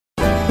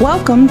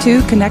Welcome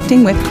to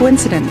Connecting with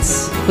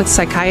Coincidence with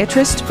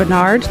psychiatrist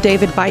Bernard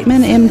David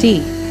Beitman,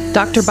 MD.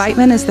 Dr.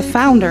 Beitman is the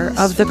founder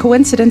of the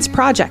Coincidence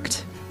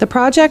Project. The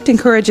project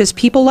encourages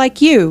people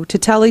like you to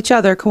tell each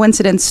other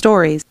coincidence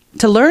stories.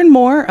 To learn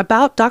more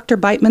about Dr.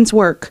 Beitman's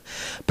work,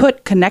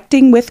 put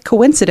Connecting with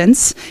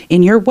Coincidence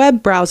in your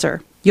web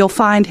browser. You'll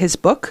find his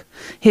book,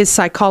 his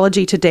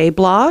Psychology Today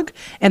blog,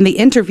 and the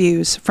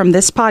interviews from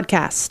this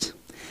podcast.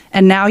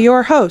 And now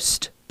your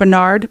host,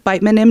 Bernard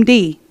Beitman,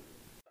 MD.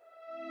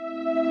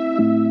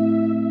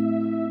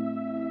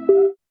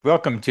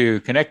 Welcome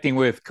to Connecting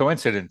with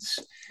Coincidence.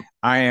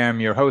 I am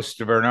your host,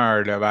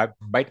 Bernard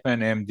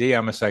Beitman, MD.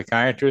 I'm a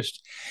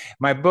psychiatrist.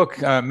 My book,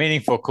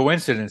 Meaningful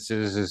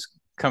Coincidences, is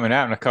coming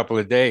out in a couple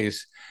of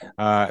days.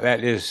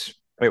 It's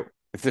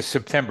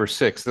September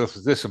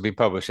 6th. This will be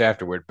published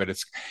afterward, but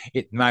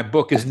my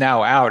book is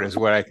now out, is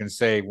what I can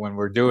say when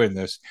we're doing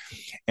this.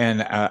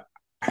 And I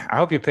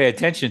hope you pay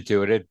attention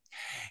to it.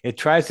 It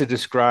tries to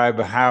describe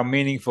how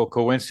meaningful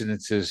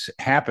coincidences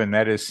happen,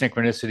 that is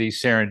synchronicity,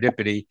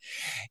 serendipity,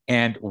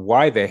 and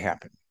why they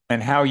happen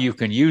and how you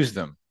can use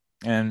them.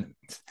 And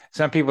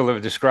some people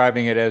are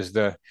describing it as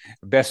the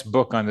best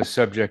book on the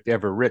subject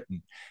ever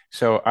written.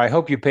 So I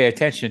hope you pay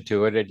attention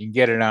to it. And you can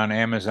get it on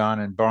Amazon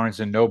and Barnes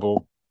and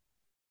Noble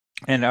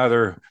and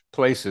other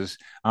places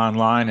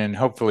online, and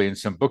hopefully in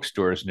some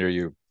bookstores near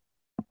you.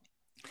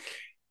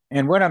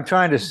 And what I'm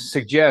trying to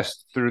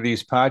suggest through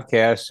these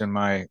podcasts and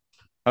my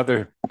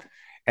other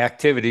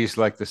activities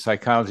like the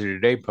Psychology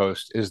Today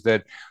post is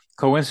that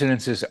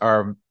coincidences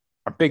are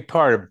a big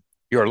part of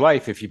your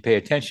life if you pay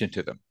attention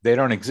to them. They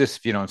don't exist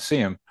if you don't see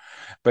them,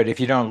 but if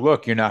you don't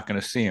look, you're not going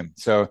to see them.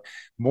 So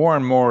more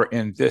and more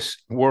in this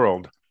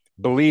world,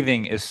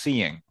 believing is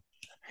seeing.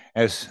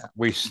 As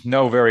we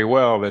know very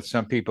well that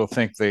some people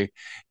think the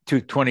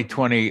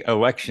 2020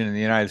 election in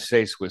the United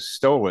States was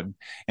stolen,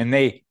 and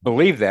they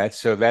believe that,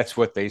 so that's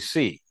what they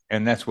see,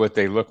 and that's what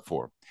they look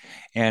for.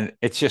 And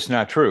it's just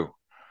not true.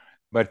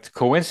 But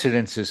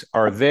coincidences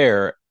are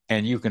there,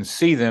 and you can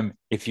see them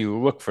if you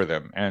look for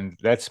them. And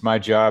that's my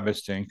job,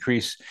 is to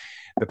increase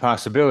the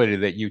possibility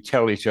that you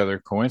tell each other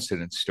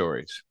coincidence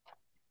stories.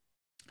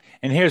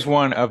 And here's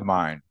one of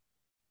mine.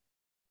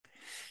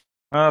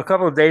 A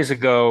couple of days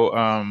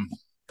ago,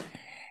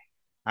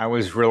 I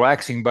was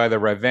relaxing by the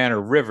Rivanna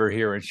River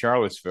here in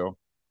Charlottesville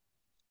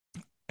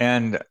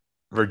and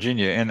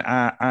Virginia, and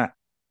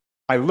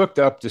I looked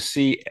up to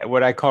see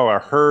what I call a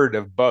herd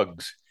of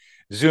bugs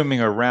zooming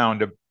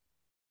around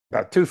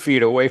about 2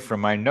 feet away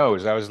from my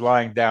nose. I was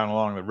lying down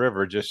along the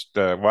river, just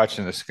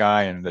watching the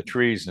sky and the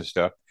trees and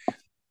stuff.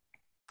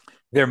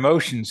 Their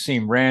motions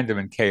seemed random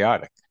and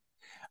chaotic.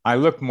 I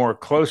looked more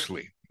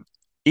closely.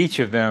 Each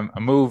of them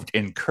moved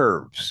in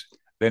curves.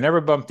 They never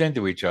bumped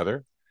into each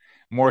other.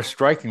 More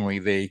strikingly,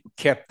 they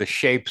kept the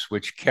shapes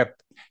which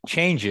kept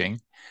changing,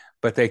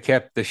 but they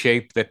kept the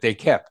shape that they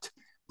kept,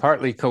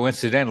 partly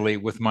coincidentally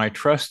with my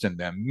trust in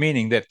them,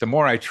 meaning that the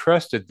more I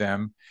trusted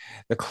them,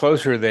 the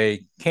closer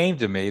they came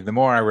to me. The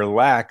more I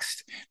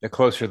relaxed, the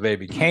closer they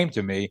became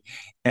to me.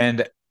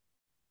 And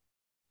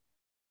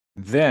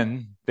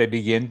then they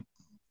begin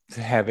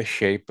to have a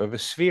shape of a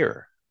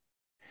sphere,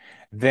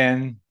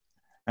 then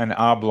an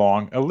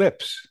oblong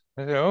ellipse.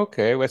 I said,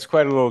 okay, that's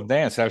quite a little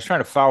dance. I was trying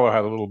to follow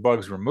how the little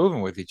bugs were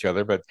moving with each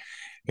other, but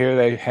here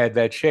they had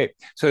that shape.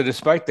 So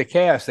despite the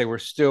chaos, they were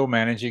still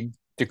managing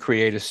to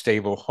create a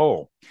stable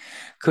whole.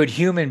 Could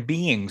human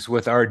beings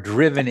with our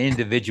driven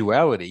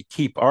individuality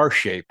keep our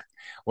shape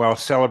while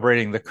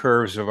celebrating the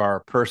curves of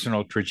our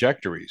personal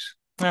trajectories?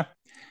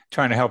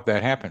 Trying to help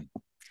that happen.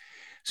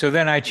 So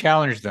then I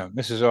challenged them.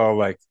 This is all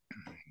like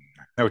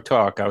no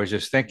talk. I was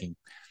just thinking.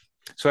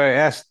 So I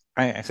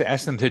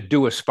asked them to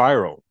do a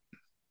spiral.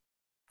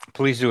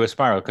 Please do a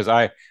spiral, because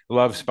I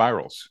love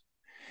spirals.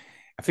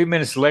 A few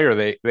minutes later,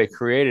 they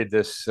created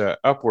this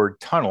upward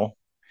tunnel,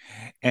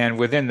 and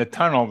within the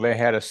tunnel, they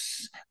had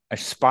a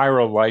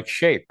spiral-like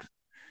shape.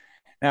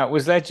 Now,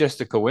 was that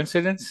just a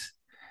coincidence,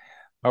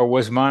 or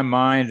was my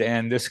mind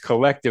and this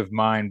collective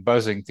mind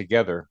buzzing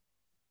together?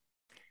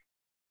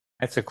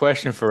 That's a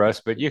question for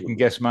us, but you can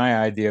guess my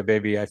idea,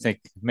 baby. I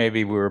think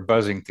maybe we were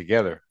buzzing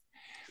together.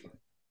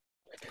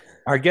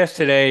 Our guest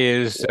today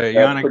is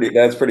Yanik.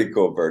 That's pretty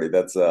cool, Bertie.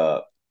 That's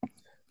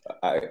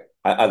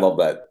I love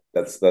that.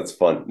 That's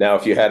fun. Now,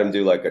 if you had him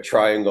do like a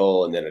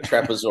triangle and then a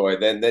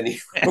trapezoid, then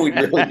we'd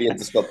really be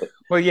into something.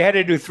 Well, you had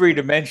to do 3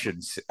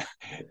 dimensions.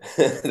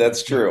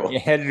 That's true. You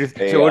had to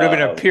so it would have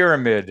been a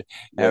pyramid.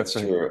 That's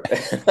true.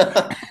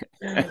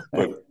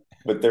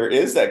 but there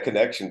is that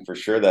connection for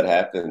sure that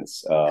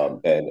happens.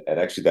 And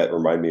actually, that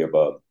reminded me of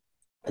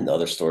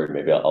another story.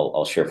 Maybe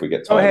I'll share if we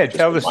get time. Go ahead,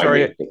 tell the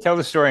story. Tell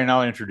the story, and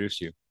I'll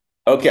introduce you.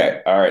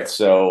 Okay. All right.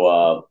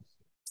 So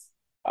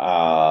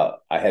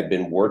I had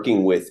been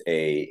working with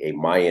a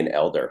Mayan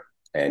elder,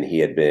 and he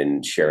had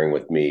been sharing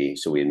with me.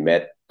 So we had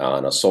met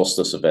on a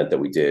solstice event that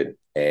we did,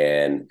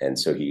 and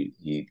so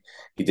he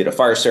did a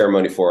fire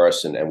ceremony for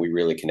us, and we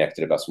really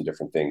connected about some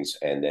different things.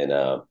 And then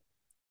I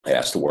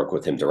asked to work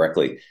with him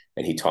directly,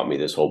 and he taught me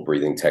this whole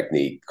breathing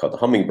technique called the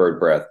hummingbird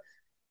breath.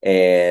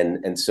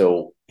 And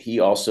so he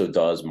also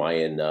does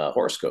Mayan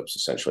horoscopes,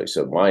 essentially.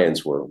 So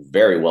Mayans were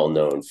very well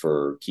known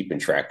for keeping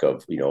track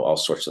of, all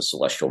sorts of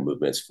celestial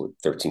movements for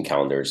 13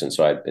 calendars. And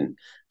so I've been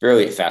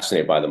very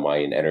fascinated by the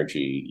Mayan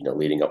energy,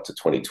 leading up to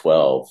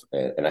 2012.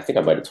 And I think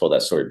I might have told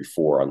that story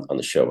before on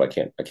the show. I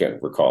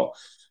can't recall.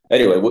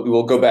 Anyway,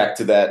 we'll go back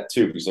to that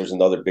too, because there's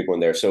another big one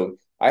there. So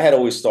I had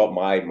always thought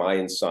my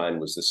Mayan sign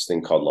was this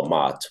thing called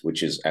Lamat,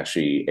 which is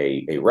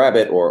actually a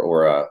rabbit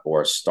or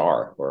a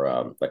star,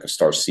 or like a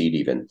star seed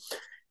even.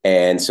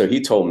 And so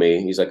he told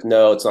me, he's like,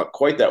 no, it's not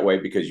quite that way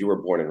because you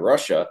were born in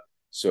Russia,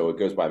 so it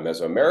goes by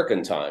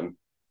Mesoamerican time,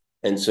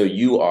 and so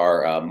you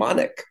are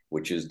Manik,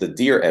 which is the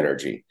deer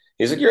energy.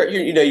 He's like,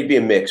 you'd be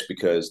a mix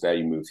because now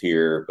you moved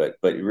here, but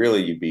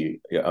really you'd be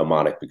a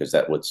Manik because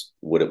that was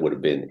what it would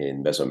have been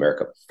in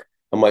Mesoamerica.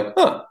 I'm like,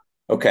 huh,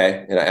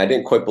 okay. And I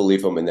didn't quite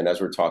believe him. And then as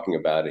we're talking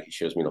about it, he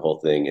shows me the whole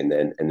thing. And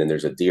then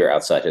there's a deer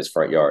outside his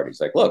front yard. He's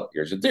like, look,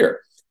 here's a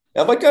deer.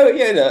 And I'm like, oh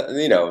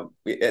yeah,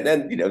 and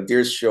then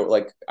deers show,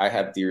 like I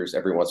have deers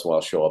every once in a while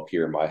show up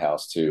here in my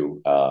house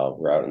too.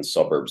 We're out in the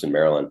suburbs in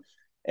Maryland.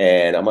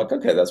 And I'm like,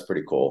 okay, that's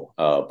pretty cool.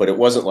 But it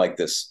wasn't like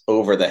this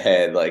over the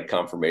head like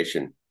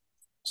confirmation.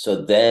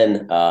 So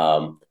then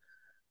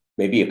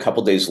maybe a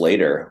couple days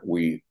later,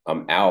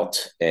 I'm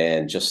out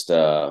and just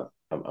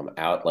I'm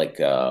out like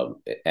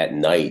at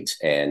night,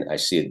 and I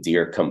see a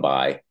deer come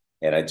by,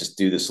 and I just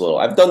do this little.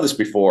 I've done this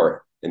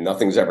before, and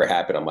nothing's ever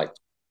happened. I'm like,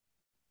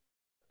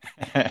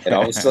 and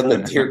all of a sudden, the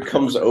deer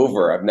comes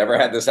over. I've never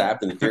had this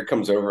happen. The deer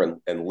comes over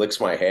and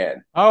licks my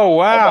hand. Oh,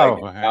 wow.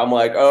 I'm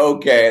like,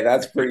 okay,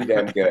 that's pretty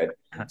damn good.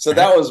 So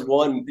that was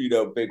one,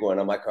 big one.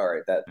 I'm like, all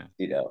right, that,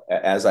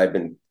 as I've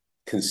been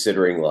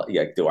considering,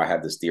 like, do I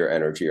have this deer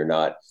energy or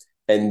not?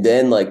 And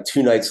then like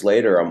 2 nights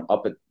later, I'm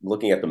up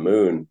looking at the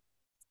moon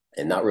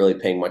and not really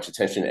paying much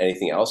attention to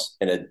anything else.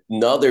 And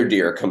another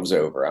deer comes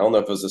over. I don't know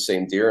if it was the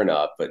same deer or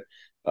not, but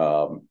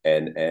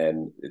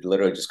and it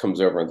literally just comes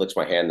over and licks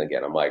my hand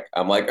again. I'm like,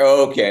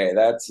 oh, okay,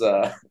 that's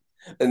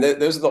and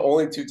those are the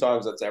only 2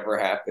 times that's ever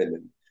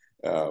happened.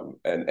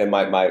 And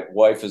my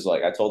wife is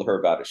like, I told her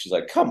about it. She's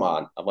like, come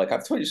on. I'm like,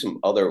 I've told you some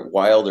other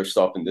wilder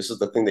stuff, and this is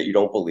the thing that you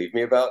don't believe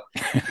me about.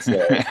 So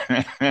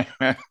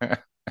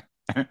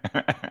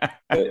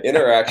the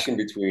interaction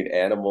between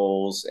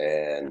animals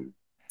and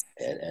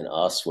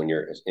us when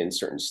you're in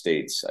certain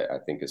states, I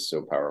think is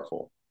so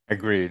powerful.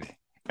 Agreed.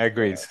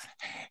 It's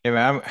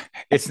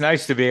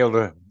nice to be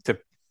able to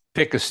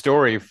pick a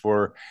story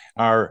for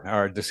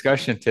our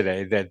discussion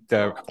today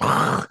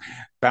that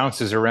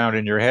bounces around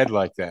in your head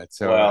like that.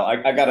 So, well,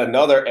 I got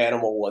another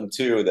animal one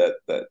too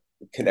that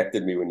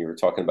connected me when you were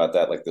talking about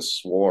that, like the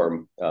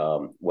swarm.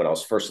 When I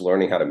was first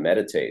learning how to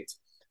meditate,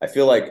 I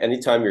feel like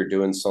anytime you're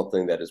doing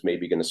something that is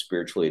maybe going to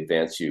spiritually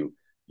advance you,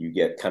 you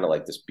get kind of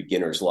like this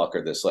beginner's luck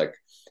or this like,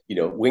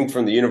 winged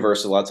from the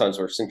universe. A lot of times,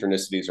 where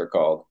synchronicities are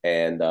called,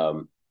 and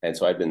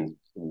so I've been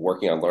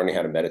working on learning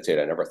how to meditate.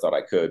 I never thought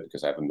I could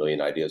because I have a million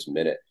ideas a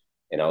minute.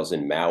 And I was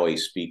in Maui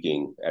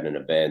speaking at an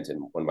event,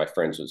 and one of my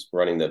friends was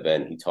running the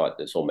event. He taught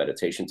this whole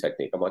meditation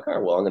technique. I'm like, all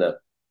right, well, I'm going to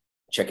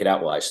check it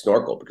out while I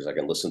snorkel because I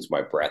can listen to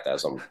my breath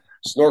as I'm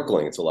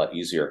snorkeling. It's a lot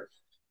easier.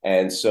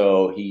 And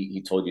so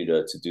he told you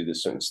to do the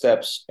certain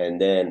steps. And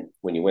then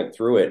when you went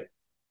through it,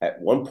 at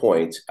one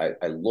point,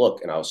 I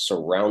look and I was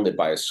surrounded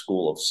by a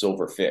school of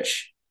silver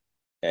fish.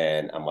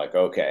 And I'm like,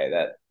 okay,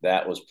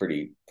 that was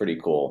pretty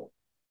cool.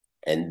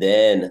 And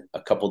then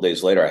a couple of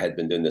days later, I had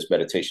been doing this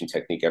meditation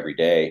technique every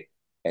day.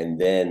 And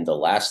then the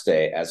last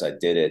day, as I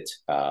did it,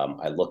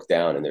 I looked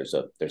down and there's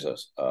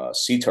a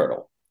sea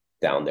turtle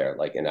down there.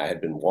 Like, and I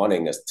had been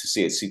wanting to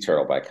see a sea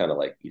turtle, but I kind of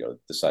like,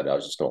 decided I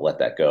was just going to let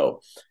that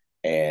go.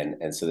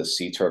 And so the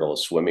sea turtle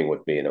is swimming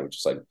with me, and I'm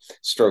just like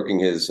stroking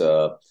his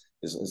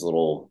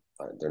little,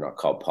 they're not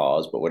called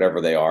paws, but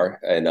whatever they are.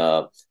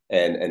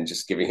 And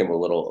just giving him a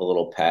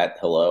little pat,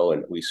 hello.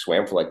 And we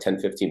swam for like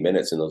 10-15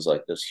 minutes. And it was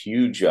like this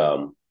huge,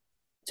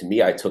 to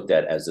me, I took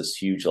that as this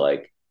huge,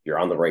 like, you're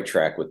on the right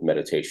track with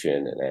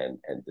meditation,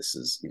 and this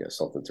is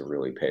something to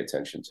really pay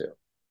attention to.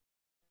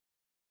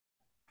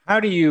 how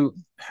do you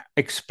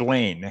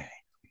explain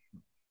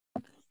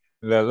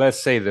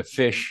let's say the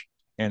fish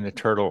and the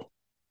turtle?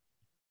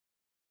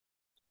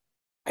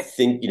 I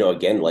think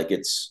again, like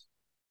it's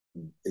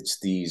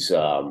these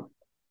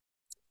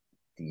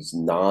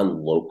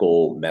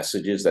non-local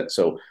messages that.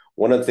 So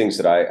one of the things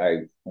that I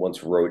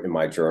once wrote in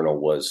my journal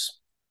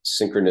was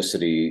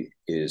synchronicity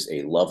is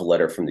a love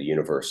letter from the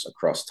universe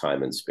across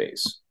time and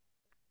space.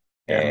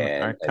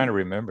 Yeah, I kind of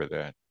remember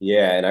that.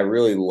 Yeah, and I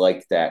really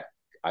like that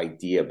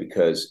idea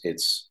because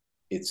it's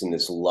in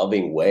this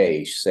loving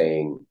way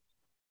saying,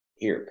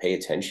 here, pay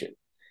attention.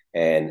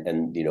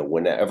 And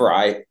whenever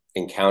I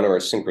encounter a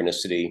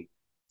synchronicity,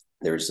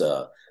 there's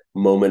a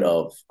moment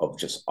of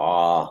just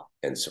awe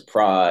and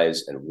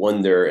surprise and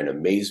wonder and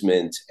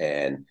amazement,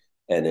 and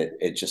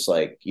it just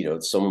like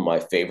it's some of my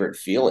favorite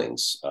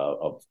feelings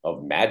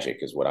of magic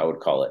is what I would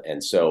call it.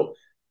 And so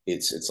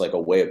it's like a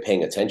way of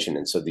paying attention.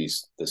 And so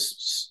this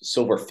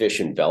silver fish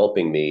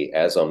enveloping me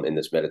as I'm in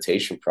this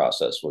meditation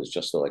process was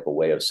just like a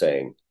way of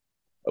saying,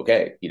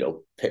 okay,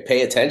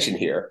 pay attention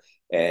here.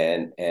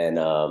 And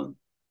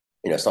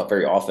it's not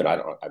very often.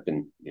 I've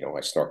been,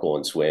 I snorkel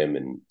and swim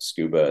and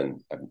scuba,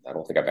 and I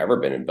don't think I've ever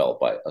been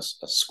enveloped by a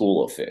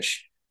school of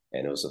fish.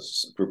 And it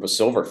was a group of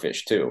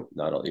silverfish too.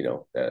 Not,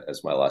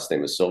 as my last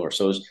name is Silver.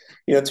 So it was,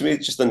 to me,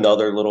 it's just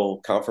another little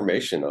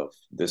confirmation of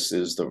this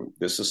is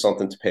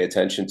something to pay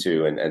attention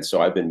to. And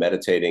so I've been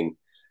meditating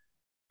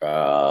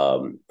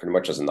pretty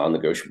much as a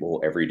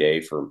non-negotiable every day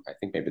for, I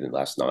think, maybe the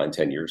last 9,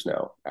 10 years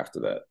now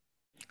after that.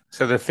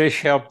 So the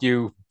fish helped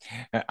you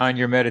on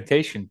your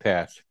meditation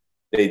path.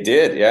 They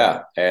did,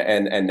 yeah.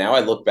 And now I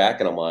look back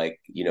and I'm like,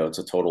 it's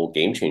a total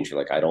game changer.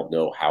 Like I don't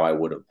know how I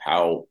would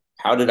have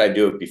how did I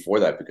do it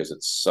before that? Because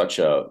it's such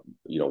a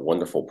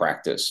wonderful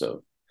practice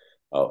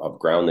of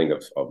grounding,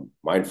 of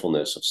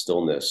mindfulness, of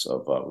stillness,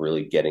 of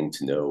really getting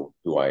to know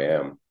who I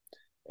am.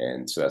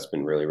 And so that's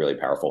been really, really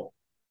powerful.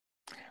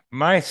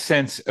 My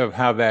sense of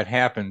how that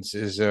happens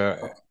is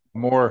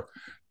more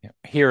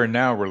here and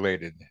now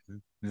related,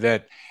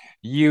 that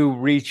you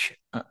reach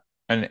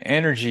an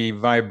energy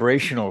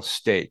vibrational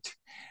state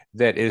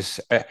that is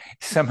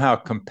somehow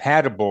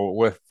compatible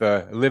with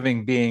the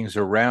living beings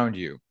around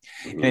you.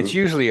 Mm-hmm. And it's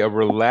usually a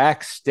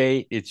relaxed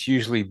state. It's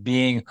usually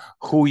being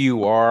who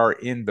you are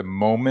in the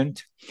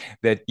moment,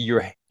 that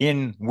you're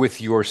in with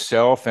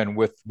yourself and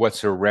with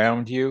what's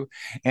around you.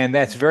 And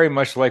that's very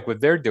much like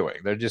what they're doing.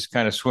 They're just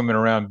kind of swimming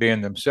around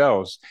being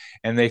themselves.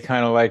 And they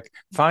kind of like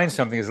find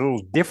something that's a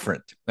little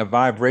different. The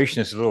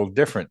vibration is a little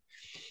different.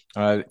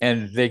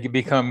 And they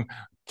become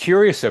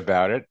curious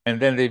about it, and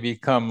then they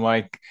become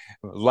like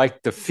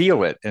to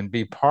feel it and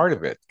be part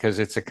of it, because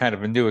it's a kind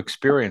of a new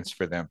experience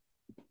for them.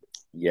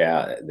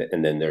 Yeah,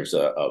 and then there's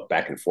a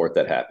back and forth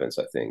that happens,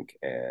 I think,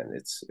 and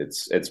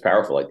it's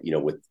powerful. Like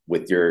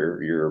with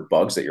your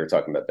bugs that you're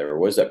talking about, there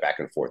was that back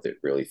and forth. It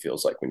really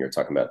feels like when you're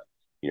talking about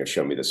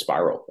show me the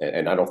spiral,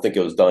 and I don't think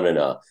it was done in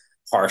a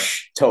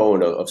harsh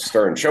tone of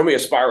stern. Show me a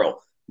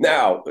spiral.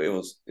 Now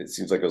it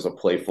seems like it was a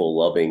playful,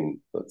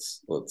 loving,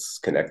 let's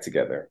connect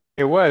together.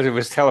 It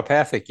was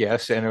telepathic,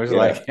 yes. And it was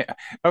like,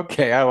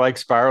 okay, I like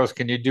spirals.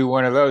 Can you do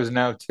one of those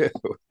now too?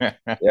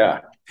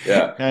 Yeah.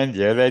 And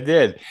yeah, they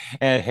did.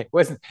 And it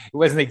wasn't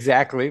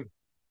exactly.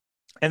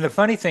 And the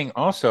funny thing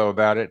also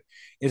about it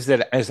is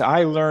that as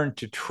I learned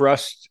to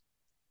trust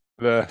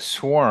the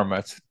swarm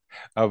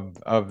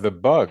of the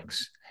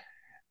bugs,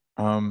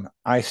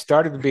 I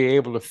started to be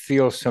able to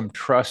feel some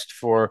trust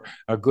for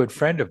a good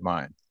friend of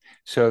mine,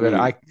 so that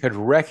I could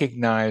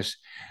recognize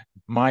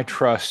my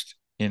trust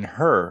in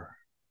her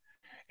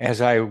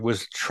as I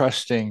was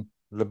trusting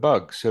the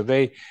bug. So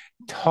they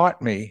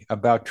taught me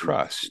about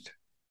trust.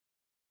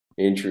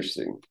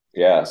 Interesting.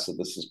 Yeah. So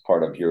this is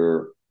part of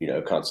your,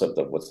 concept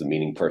of what's the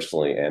meaning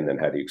personally, and then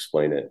how do you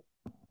explain it?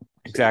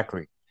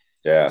 Exactly.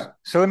 Yeah.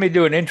 So let me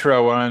do an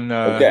intro on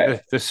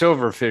the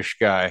silverfish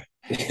guy.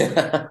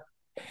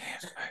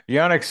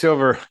 Yanik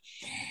Silver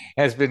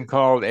has been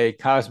called a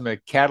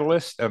cosmic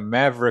catalyst, a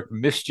maverick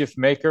mischief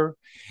maker,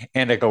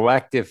 and a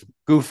galactic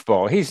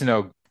goofball. He's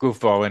no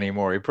goofball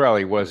anymore. He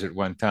probably was at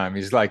one time.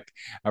 He's like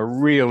a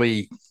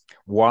really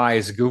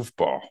wise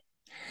goofball.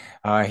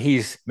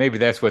 Maybe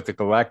that's what the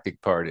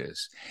galactic part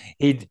is.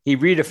 He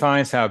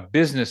redefines how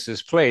business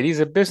is played. He's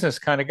a business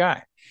kind of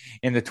guy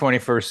in the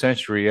 21st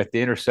century, at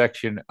the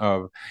intersection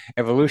of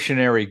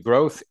evolutionary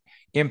growth,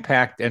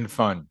 impact, and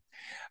fun.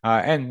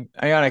 And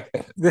Ionic,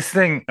 this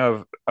thing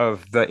of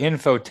the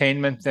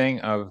infotainment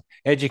thing of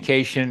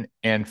education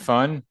and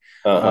fun.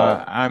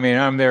 I mean,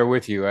 I'm there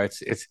with you.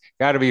 It's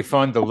got to be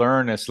fun to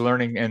learn. It's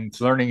learning, and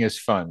learning is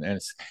fun, and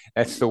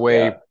that's the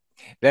way. Yeah.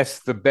 That's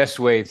the best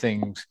way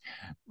things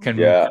can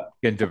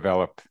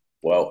develop.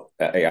 Well,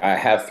 I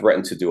have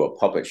threatened to do a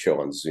puppet show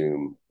on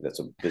Zoom. That's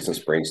a business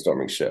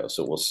brainstorming show.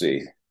 So we'll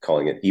see.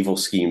 Calling it Evil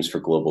Schemes for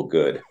Global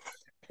Good.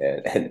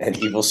 And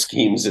Evil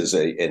Schemes is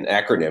an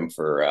acronym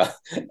for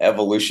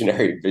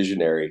evolutionary,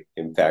 visionary,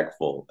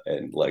 impactful,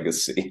 and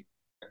legacy.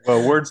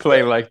 Well,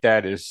 wordplay like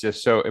that is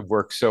just it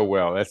works so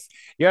well.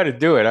 You got to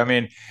do it. I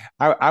mean,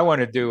 I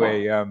want to do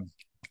I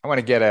want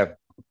to get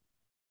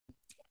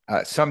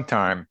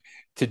sometime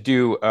to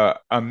do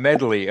a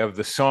medley of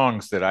the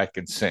songs that I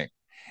can sing.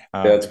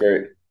 That's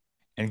great.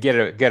 And get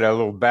a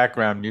little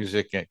background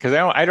music in, because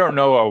I don't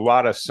know a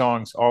lot of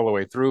songs all the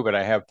way through, but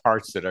I have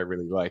parts that I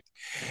really like,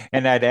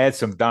 and I'd add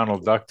some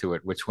Donald Duck to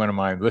it, which one of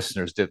my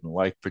listeners didn't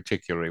like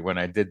particularly when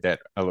I did that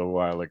a little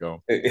while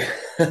ago. They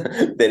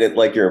didn't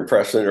like your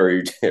impression, or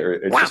it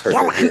just hurt.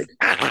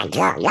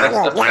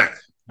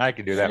 I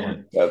could do that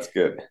one. That's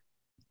good.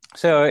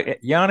 So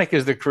Yanik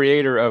is the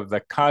creator of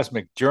the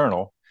Cosmic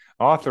Journal,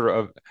 author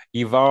of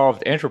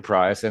Evolved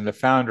Enterprise, and the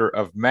founder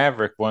of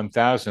Maverick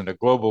 1000, a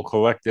global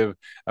collective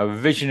of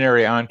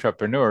visionary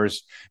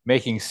entrepreneurs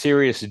making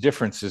serious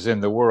differences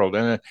in the world.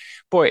 And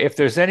boy, if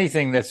there's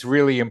anything that's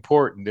really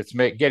important, it's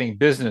getting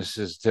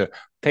businesses to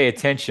pay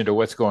attention to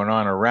what's going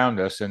on around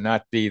us and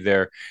not be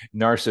their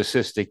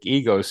narcissistic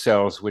ego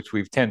selves, which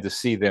we tend to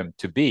see them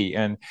to be.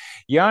 And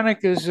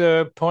Yanik is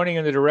pointing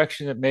in the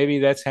direction that maybe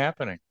that's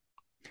happening.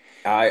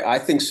 I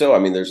think so. I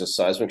mean, there's a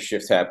seismic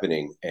shift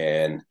happening,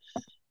 and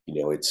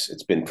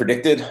it's been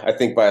predicted, I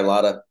think, by a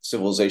lot of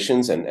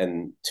civilizations,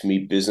 and to me,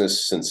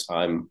 business, since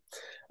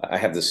I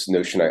have this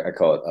notion, I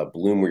call it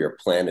bloom where you're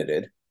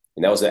planeted,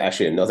 and that was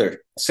actually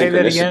another Say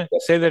that synchronicity. again.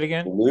 Say that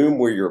again. Bloom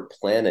where you're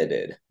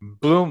planeted.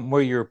 Bloom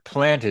where you're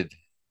planted.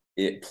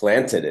 It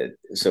planted it,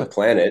 so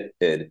planet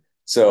it.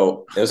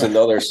 So there's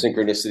another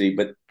synchronicity,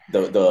 but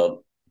the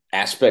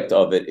aspect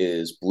of it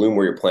is bloom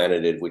where you're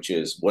planeted, which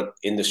is what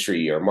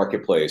industry or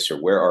marketplace or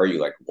where are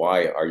you, like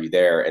why are you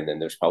there? And then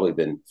there's probably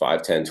been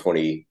 5, 10,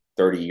 20,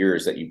 30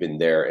 years that you've been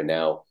there, and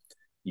now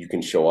you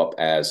can show up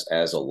as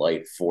a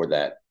light for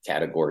that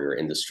category or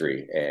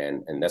industry,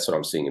 and that's what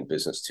I'm seeing in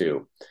business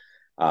too.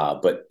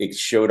 But it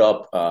showed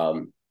up.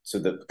 So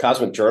the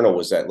Cosmic Journal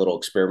was that little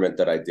experiment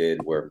that I did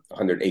where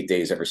 108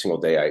 days, every single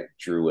day, I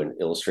drew an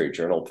illustrated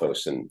journal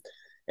post, and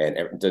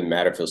it didn't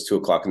matter if it was 2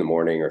 o'clock in the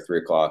morning or 3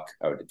 o'clock,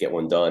 I would get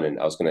one done. And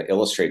I was going to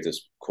illustrate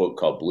this quote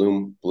called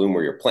 "Bloom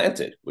where you're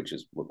planted," which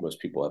is what most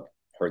people have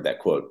heard that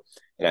quote.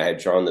 And I had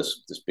drawn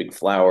this big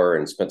flower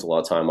and spent a lot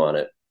of time on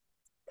it.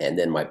 And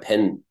then my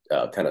pen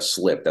kind of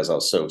slipped as I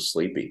was so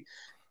sleepy,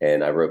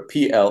 and I wrote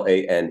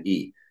PLANE. And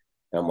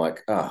I'm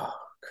like, oh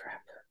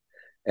crap.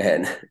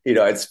 And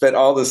I'd spent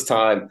all this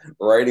time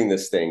writing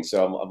this thing,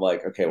 so I'm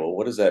like, okay, well,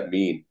 what does that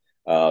mean?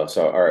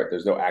 So all right,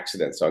 there's no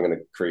accident, so I'm going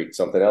to create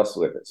something else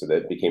with it. So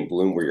that became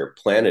bloom where you're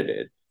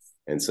planeted,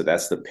 and so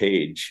that's the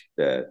page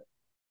that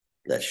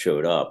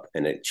showed up,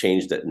 and it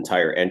changed that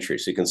entire entry.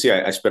 So you can see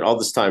I spent all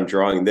this time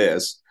drawing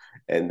this,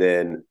 and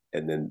then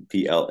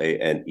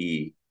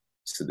PLANE.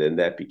 So then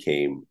that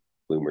became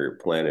bloom where you're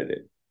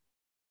planeted.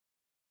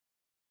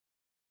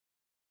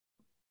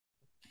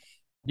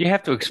 You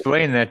have to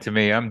explain that to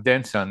me. I'm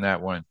dense on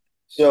that one.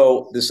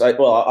 So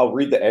I'll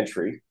read the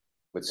entry,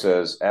 which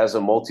says, as a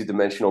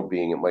multidimensional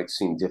being, it might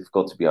seem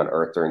difficult to be on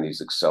Earth during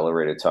these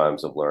accelerated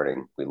times of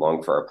learning. We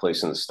long for our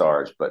place in the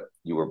stars, but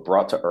you were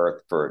brought to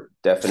Earth for a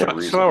definite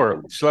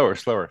reason.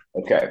 Slower.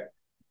 Okay.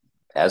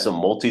 As a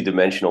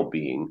multidimensional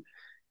being,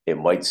 it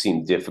might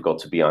seem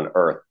difficult to be on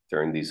Earth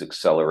during these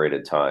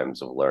accelerated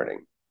times of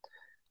learning.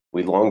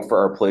 We long for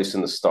our place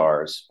in the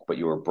stars, but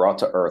you were brought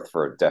to Earth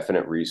for a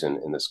definite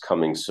reason in this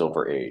coming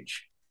silver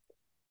age.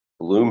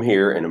 Bloom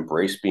here and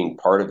embrace being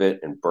part of it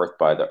and birthed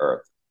by the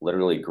Earth,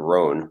 literally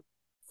grown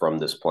from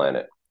this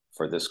planet.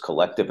 For this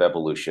collective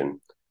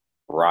evolution,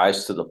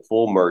 rise to the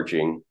full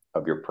merging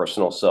of your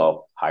personal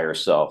self, higher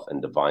self,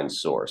 and divine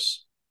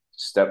source.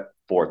 Step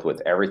forth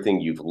with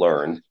everything you've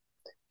learned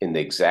in the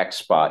exact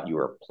spot you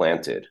are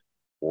planted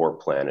or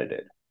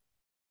planeted.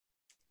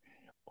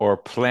 Or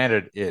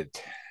planted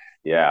it.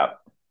 Yeah.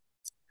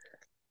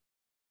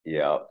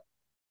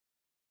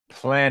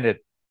 Planet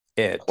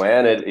it.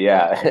 Planet,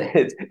 yeah.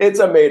 It's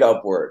a made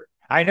up word.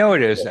 I know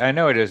it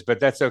is, but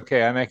that's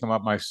okay. I make them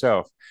up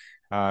myself.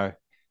 But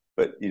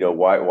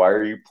why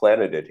are you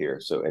planeted here?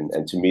 So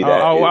and to me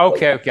that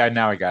okay.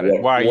 Now I got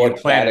it. Why are you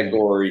planeted?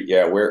 Category?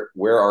 Yeah,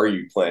 where are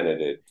you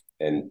planeted?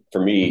 And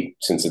for me,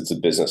 since it's a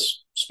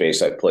business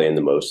space I play in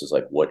the most, is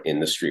like what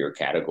industry or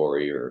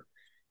category, or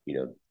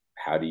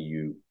how do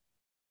you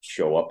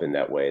show up in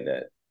that way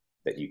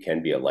that you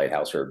can be a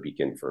lighthouse or a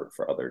beacon for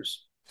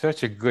others?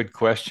 Such a good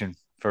question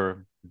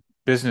for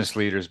business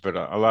leaders, but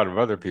a lot of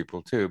other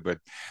people too. But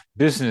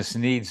business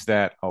needs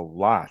that a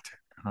lot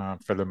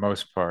for the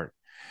most part.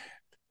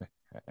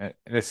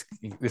 This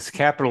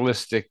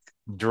capitalistic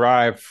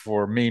drive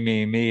for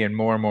me, and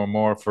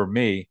more for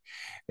me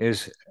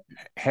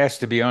has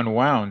to be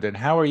unwound. And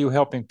how are you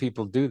helping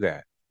people do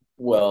that?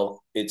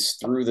 Well, it's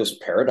through this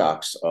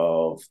paradox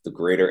of the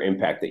greater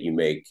impact that you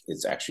make,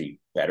 it's actually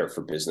better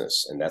for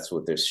business. And that's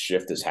what this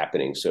shift is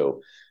happening.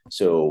 So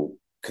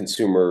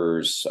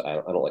consumers, I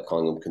don't like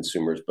calling them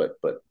consumers, but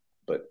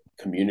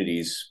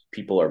communities,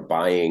 people are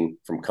buying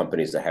from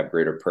companies that have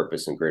greater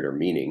purpose and greater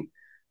meaning.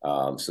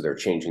 So they're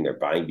changing their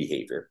buying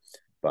behavior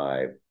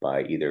by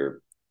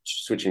either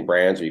switching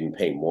brands or even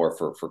paying more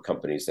for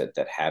companies that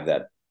have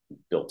that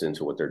built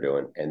into what they're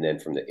doing. And then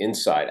from the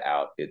inside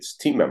out, it's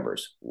team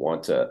members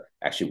want to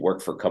actually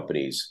work for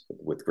companies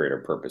with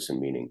greater purpose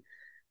and meaning.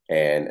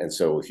 And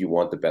so if you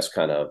want the best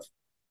kind of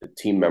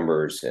team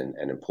members and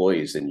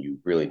employees, then you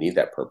really need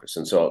that purpose.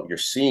 And so you're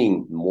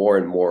seeing more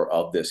and more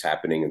of this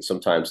happening. And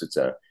sometimes it's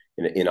in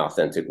an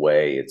inauthentic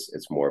way.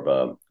 It's more of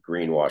a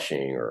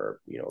greenwashing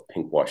or,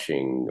 pink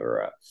washing or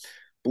a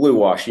blue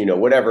wash,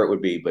 whatever it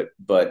would be.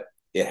 But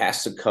it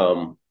has to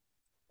come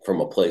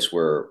from a place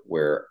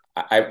where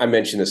I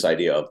mentioned this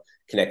idea of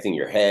connecting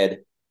your head,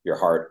 your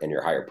heart, and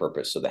your higher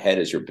purpose. So the head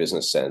is your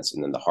business sense,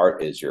 and then the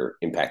heart is your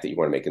impact that you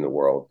want to make in the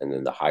world, and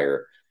then the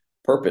higher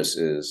purpose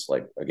is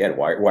like, again,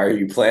 why are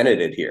you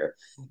planeted here?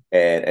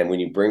 And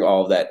when you bring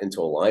all of that into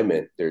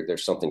alignment,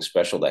 there's something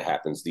special that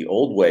happens. The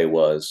old way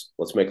was,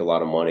 let's make a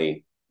lot of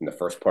money in the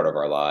first part of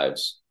our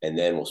lives, and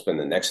then we'll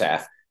spend the next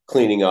half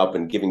cleaning up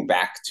and giving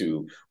back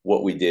to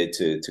what we did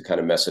to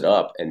kind of mess it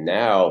up. And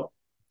now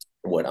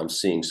what I'm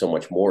seeing so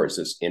much more is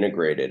this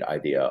integrated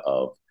idea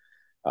of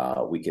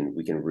we can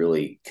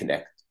really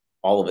connect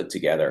all of it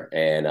together.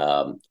 And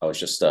I was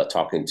just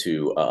talking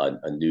to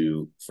a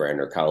new friend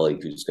or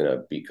colleague who's going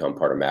to become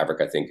part of Maverick.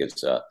 I think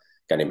it's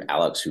guy named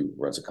Alex who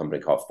runs a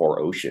company called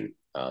 4Ocean,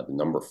 the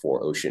number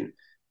 4Ocean.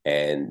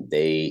 And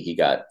he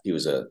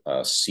was a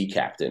sea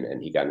captain,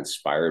 and he got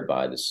inspired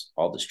by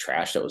all this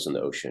trash that was in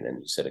the ocean. And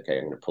he said, okay,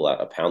 I'm going to pull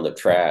out a pound of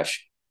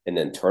trash and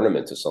then turn them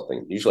into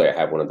something. Usually I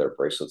have one of their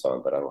bracelets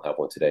on, but I don't have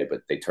one today.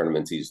 But they turn them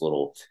into these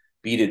little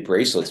beaded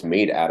bracelets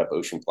made out of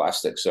ocean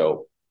plastic.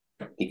 So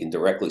you can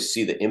directly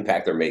see the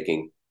impact they're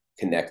making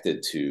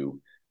connected to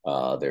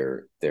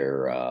their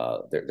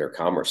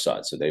commerce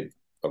side. So they've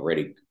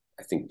already,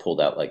 I think,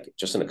 pulled out, like,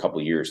 just in a couple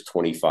of years,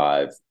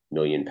 25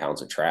 million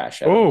pounds of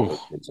trash out of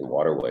oceans and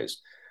waterways.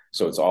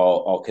 So it's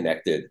all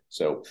connected.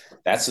 So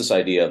that's this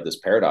idea of this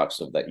paradox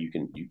of that you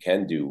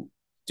can do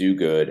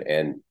good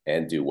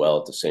and do well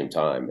at the same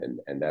time,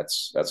 and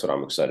that's what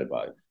I'm excited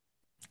by.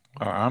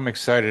 I'm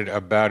excited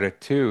about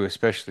it too,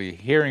 especially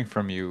hearing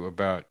from you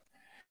about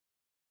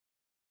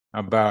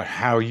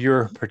how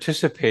you're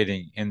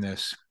participating in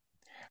this.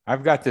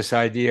 I've got this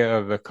idea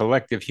of a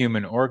collective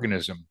human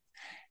organism,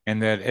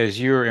 and that, as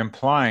you're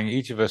implying,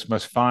 each of us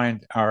must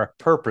find our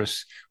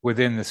purpose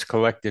within this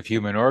collective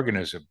human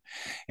organism.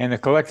 And the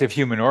collective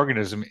human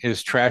organism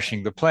is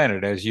trashing the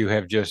planet, as you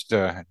have just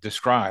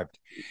described.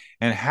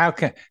 And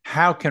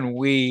how can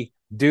we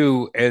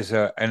do, as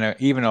in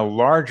even a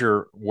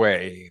larger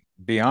way,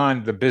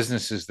 beyond the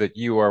businesses that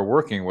you are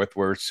working with,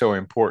 where it's so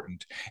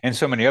important, and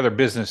so many other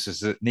businesses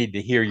that need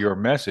to hear your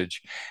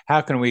message?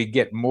 How can we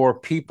get more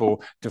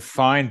people to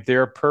find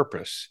their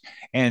purpose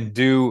and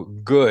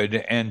do good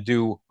and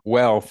do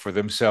well for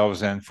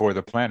themselves and for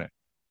the planet?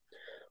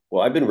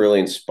 Well, I've been really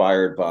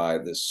inspired by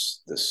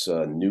this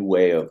new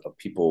way of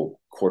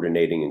people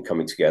coordinating and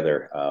coming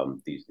together.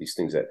 These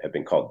things that have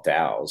been called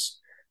DAOs.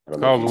 I don't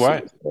know Called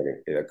what?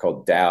 They're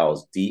called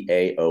DAOs,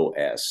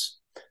 DAOS.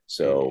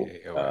 So,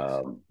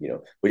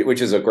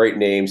 which is a great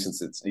name,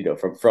 since it's,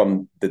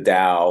 from the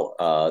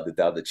Tao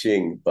Te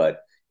Ching,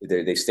 but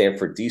they stand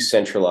for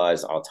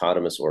decentralized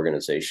autonomous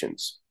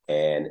organizations,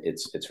 and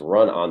it's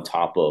run on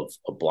top of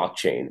a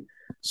blockchain.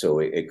 So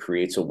it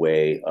creates a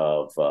way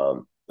of,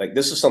 like,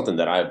 this is something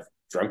that I've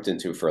dreamt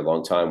into for a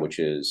long time, which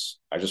is,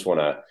 I just want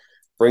to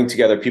bring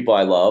together people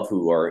I love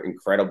who are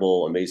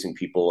incredible, amazing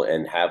people,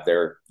 and have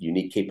their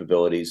unique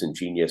capabilities and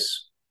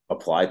genius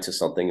applied to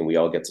something, and we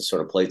all get to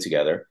sort of play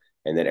together,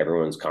 and then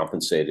everyone's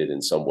compensated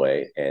in some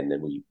way, and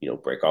then we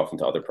break off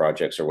into other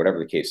projects or whatever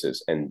the case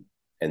is, and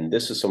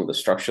this is some of the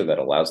structure that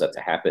allows that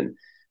to happen.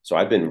 So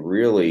I've been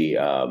really,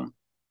 a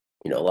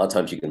lot of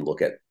times you can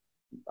look at,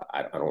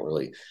 I don't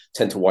really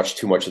tend to watch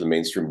too much of the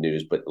mainstream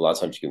news, but a lot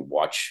of times you can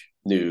watch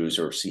news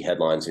or see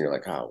headlines and you're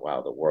like, oh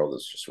wow, the world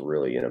is just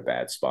really in a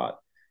bad spot.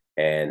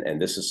 And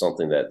this is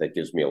something that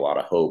gives me a lot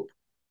of hope,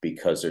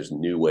 because there's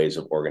new ways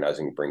of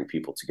organizing and bringing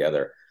people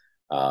together.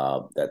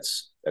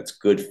 That's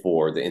good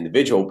for the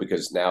individual,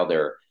 because now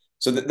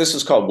this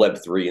is called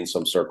Web3 in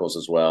some circles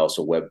as well.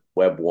 So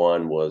Web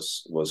 1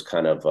 was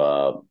kind of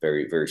a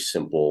very, very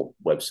simple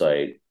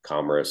website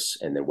commerce.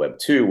 And then Web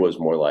 2 was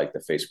more like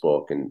the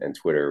Facebook and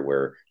Twitter,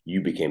 where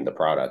you became the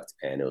product,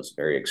 and it was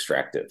very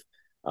extractive.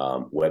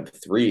 Web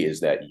 3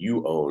 is that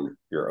you own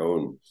your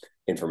own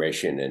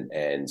information,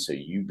 and so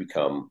you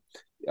become,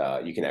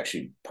 you can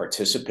actually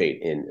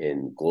participate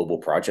in global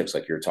projects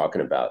like you're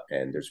talking about,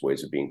 and there's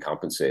ways of being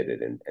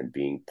compensated and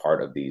being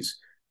part of these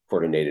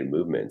coordinated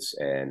movements,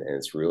 and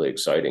it's really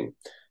exciting.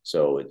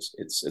 So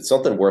it's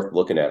something worth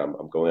looking at.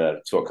 I'm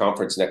going to a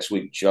conference next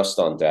week just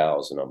on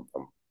DAOs, and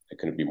I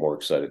couldn't be more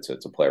excited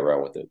to play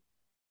around with it.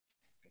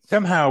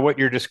 Somehow what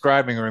you're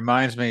describing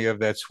reminds me of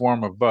that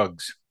swarm of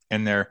bugs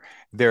and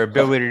their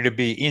ability to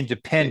be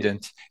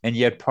independent and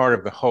yet part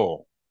of the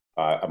whole.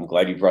 I'm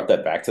glad you brought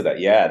that back to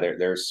that. Yeah,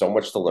 there's so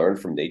much to learn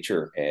from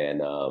nature,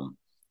 and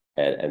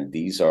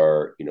these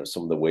are,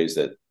 some of the ways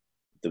that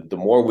the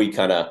more we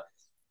kind of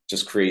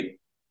just create,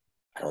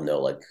 I don't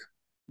know, like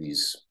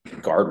these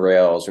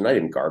guardrails, or not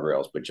even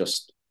guardrails, but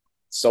just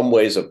some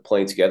ways of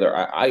playing together.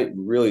 I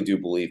really do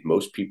believe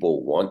most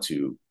people want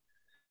to,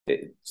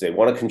 they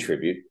want to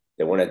contribute.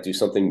 They want to do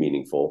something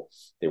meaningful.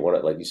 They want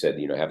to, like you said,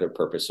 have their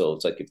purpose. So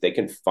it's like, if they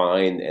can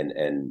find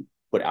and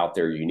put out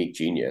their unique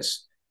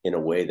genius in a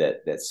way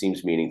that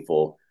seems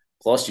meaningful,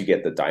 plus you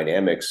get the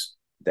dynamics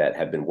that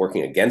have been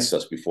working against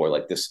us before,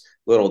 like this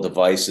little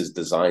device is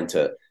designed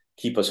to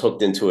keep us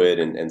hooked into it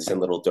and send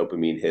little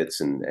dopamine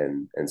hits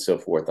and so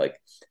forth. Like,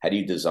 how do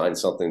you design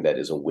something that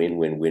is a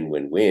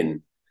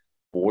win-win-win-win-win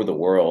for the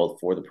world,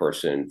 for the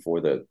person, for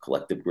the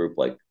collective group?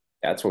 Like,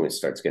 that's when it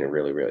starts getting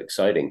really, really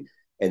exciting.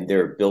 And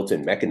there are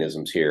built-in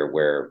mechanisms here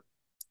where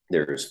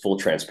there's full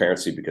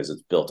transparency, because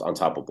it's built on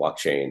top of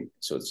blockchain.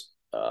 So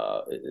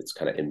it's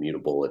kind of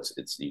immutable.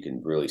 It's you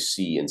can really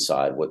see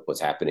inside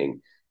what's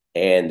happening,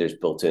 and there's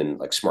built-in,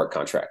 like, smart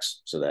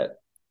contracts, so that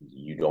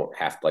you don't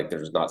have to, like,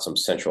 there's not some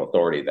central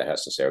authority that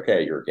has to say,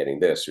 okay, you're getting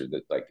this, or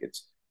that. Like,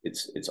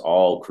 it's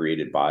all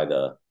created by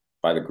the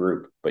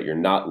group, but you're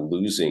not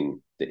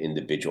losing the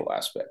individual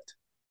aspect.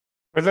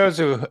 For those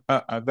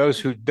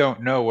who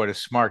don't know what a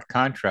smart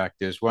contract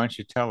is, why don't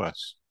you tell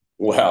us?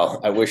 Well,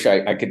 I wish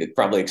I could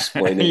probably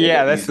explain it in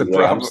Yeah, an that's the easy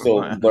way. I'm problem. still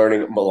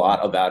learning a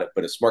lot about it,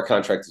 but a smart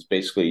contract is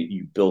basically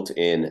you built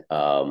in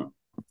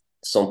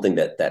something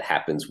that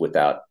happens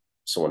without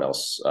someone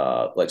else.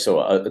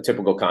 A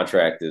typical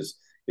contract is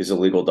a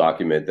legal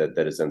document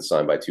that is then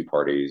signed by two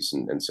parties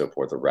and so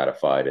forth, or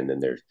ratified, and then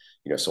there's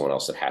someone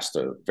else that has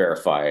to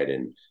verify it.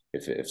 And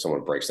if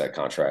someone breaks that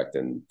contract,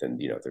 then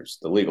there's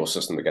the legal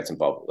system that gets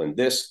involved. In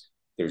this,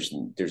 there's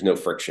no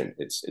friction.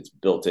 It's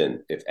built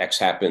in. If X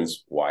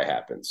happens, Y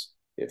happens.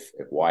 If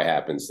Y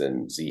happens,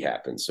 then Z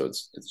happens. So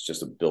it's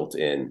just a built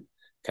in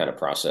kind of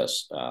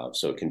process.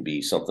 So it can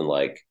be something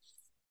like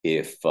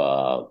if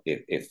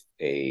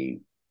a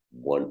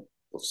one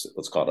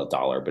let's call it a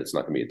dollar, but it's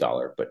not going to be a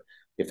dollar. But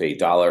if a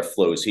dollar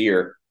flows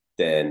here,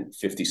 then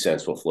 50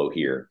 cents will flow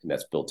here, and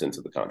that's built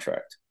into the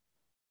contract.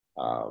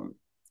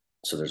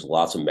 So there's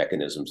lots of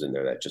mechanisms in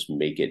there that just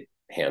make it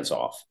hands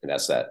off, and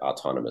that's that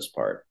autonomous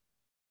part.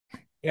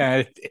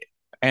 Yeah,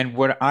 and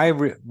what I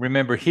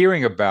remember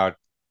hearing about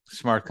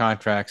smart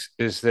contracts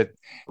is that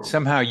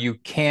somehow you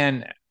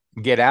can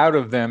get out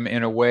of them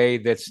in a way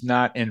that's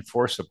not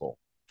enforceable.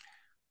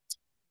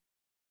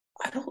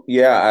 I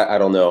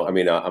don't know. I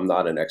mean, I'm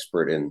not an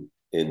expert in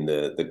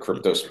the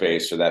crypto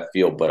space or that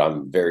field, but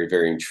I'm very,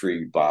 very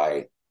intrigued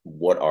by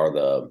what are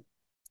the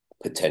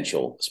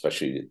potential,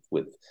 especially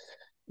with,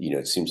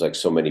 it seems like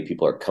so many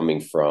people are coming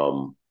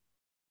from,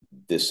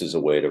 this is a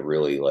way to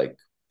really like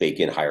bake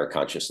in higher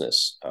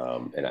consciousness.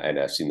 And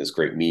I've seen this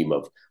great meme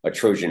of a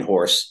Trojan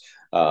horse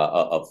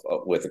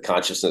with a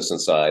consciousness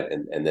inside,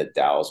 and that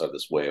DAOs are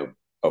this way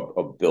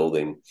of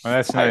building Well,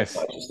 that's higher nice.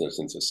 consciousness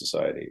into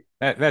society.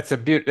 That's a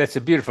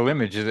beautiful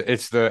image.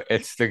 It's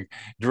the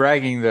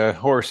dragging the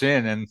horse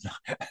in and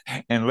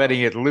and letting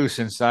it loose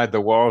inside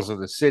the walls of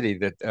the city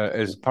that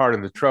is part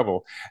of the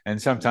trouble.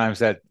 And sometimes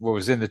that what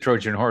was in the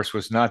Trojan horse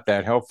was not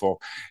that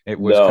helpful. It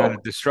was kind of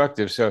No,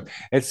 destructive. So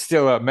it's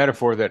still a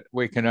metaphor that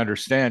we can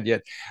understand.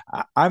 Yet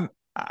I'm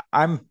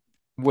I'm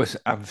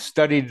I've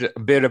studied a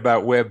bit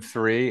about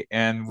Web3,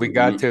 and we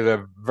got mm-hmm. to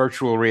the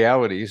virtual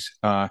realities,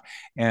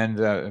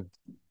 and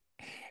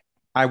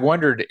I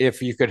wondered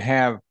if you could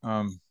have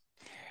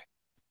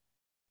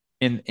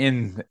in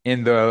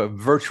the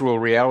virtual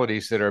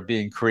realities that are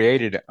being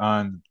created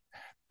on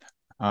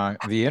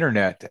the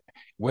internet,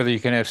 whether you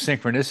can have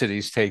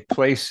synchronicities take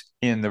place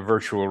in the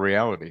virtual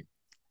reality.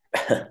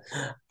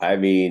 I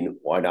mean,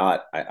 why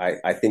not?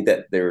 I think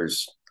that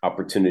there's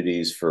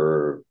opportunities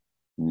for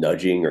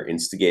nudging or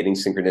instigating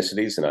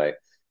synchronicities, and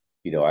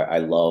I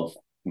love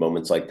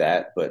moments like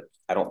that. But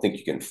I don't think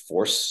you can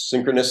force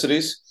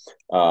synchronicities.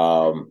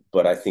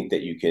 But I think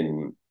that you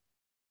can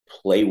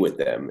play with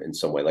them in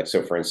some way. Like,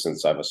 so for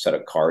instance, I have a set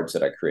of cards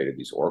that I created,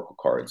 these Oracle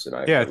cards, and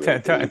I Yeah, really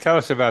believe, tell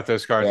us about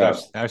those cards.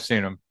 yeah. I've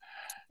seen them.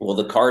 Well,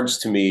 the cards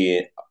to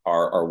me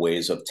are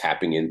ways of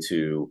tapping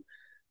into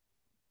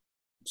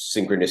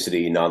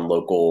synchronicity,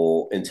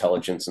 non-local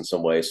intelligence in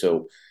some way.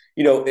 So,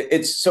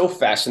 it's so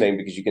fascinating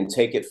because you can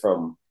take it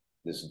from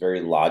this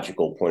very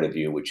logical point of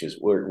view, which is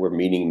we're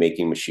meaning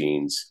making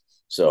machines.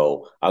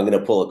 So I'm going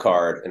to pull a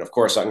card, and of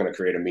course I'm going to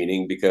create a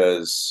meaning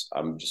because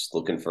I'm just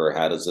looking for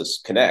how does this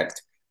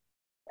connect.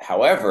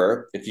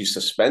 However, if you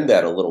suspend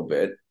that a little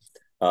bit,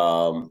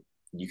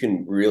 you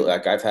can really,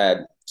 like, I've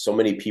had so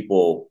many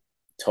people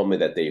tell me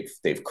that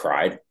they've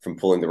cried from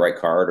pulling the right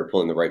card or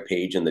pulling the right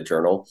page in the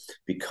journal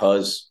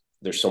because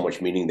there's so much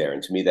meaning there.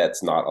 And to me,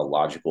 that's not a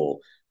logical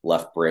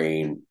left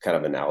brain kind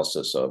of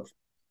analysis of,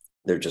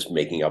 they're just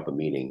making up a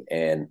meaning.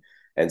 And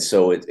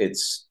so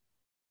it's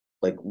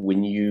like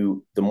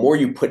the more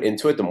you put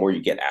into it, the more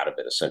you get out of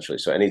it, essentially.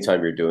 So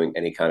anytime you're doing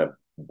any kind of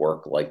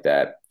work like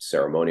that,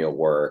 ceremonial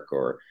work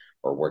or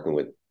working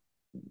with,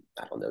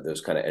 I don't know,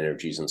 those kind of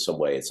energies in some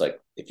way, it's like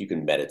if you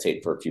can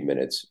meditate for a few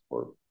minutes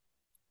or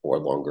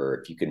longer,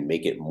 if you can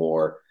make it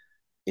more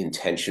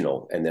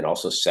intentional, and then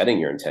also setting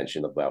your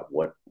intention about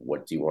what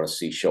do you want to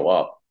see show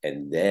up,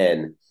 and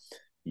then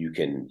you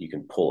can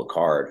pull a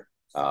card,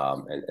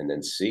 and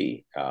then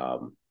see,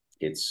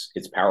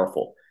 it's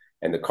powerful.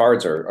 And the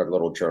cards are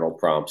little journal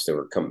prompts.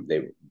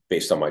 They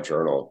based on my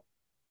journal,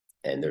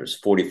 and there's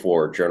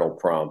 44 journal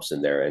prompts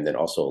in there, and then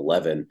also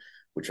 11,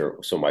 which are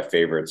some of my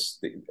favorites.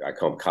 I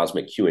call them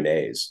cosmic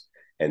Q&As,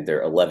 and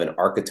they're 11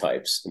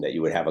 archetypes that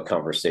you would have a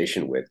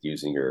conversation with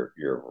using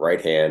your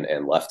right hand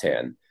and left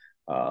hand.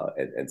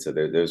 And so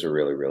those are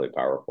really, really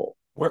powerful.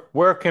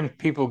 Where can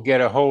people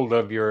get a hold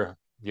of your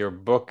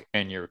book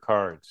and your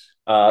cards?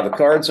 The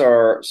cards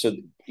are so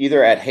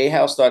either at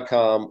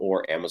hayhouse.com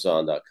or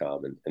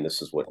amazon.com, and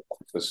this is what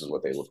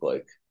they look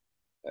like.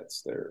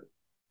 That's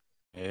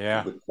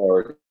Yeah. the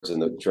cards in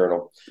the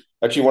journal.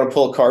 Actually, you want to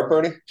pull a card,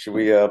 Bernie? Should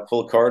we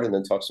pull a card and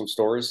then talk some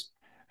stories?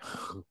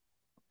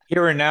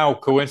 Here and now,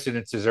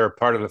 coincidences are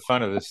part of the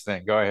fun of this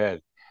thing. Go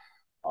ahead.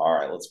 All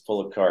right, let's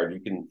pull a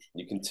card.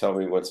 You can tell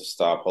me when to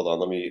stop. Hold on,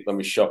 let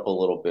me shuffle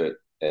a little bit,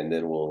 and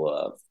then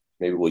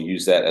maybe we'll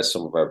use that as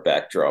some of our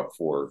backdrop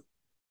for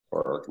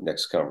our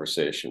next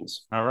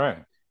conversations. All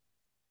right.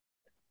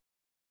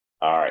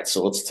 All right,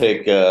 so let's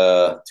take 2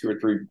 or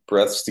 3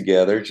 breaths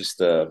together.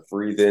 Just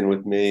breathe in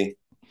with me.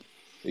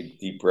 Big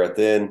deep breath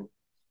in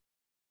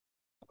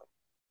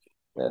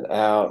and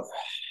out,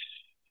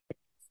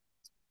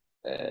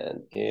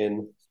 and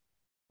in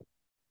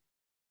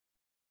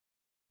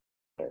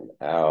and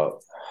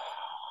out.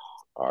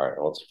 All right,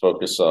 let's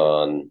focus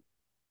on,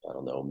 I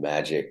don't know,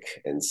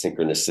 magic and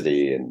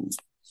synchronicity and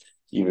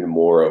even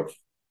more of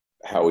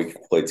how we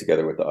can play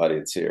together with the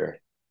audience here.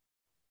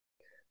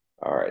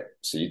 All right,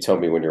 so you tell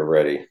me when you're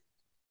ready.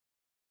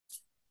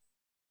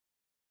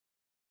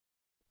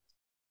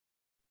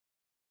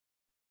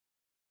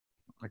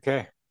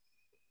 Okay.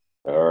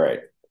 All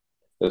right,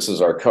 this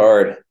is our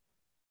card.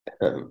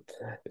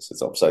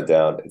 It's upside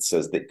down. It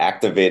says the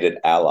activated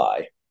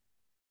ally.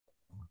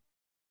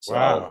 So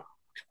Wow.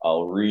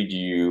 I'll read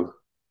you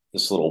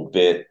this little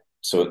bit.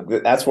 So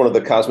that's one of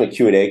the cosmic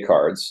Q&A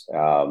cards.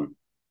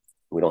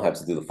 We don't have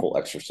to do the full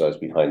exercise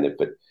behind it,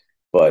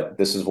 but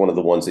this is one of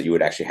the ones that you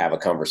would actually have a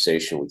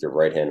conversation with your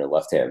right hand and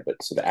left hand.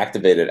 But so the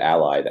activated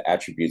ally, the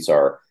attributes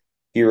are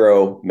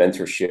hero,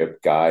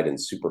 mentorship, guide, and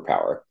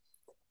superpower.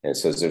 And it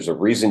says there's a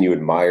reason you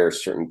admire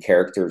certain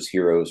characters,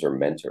 heroes, or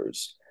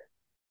mentors.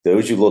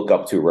 Those you look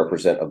up to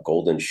represent a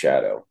golden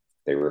shadow.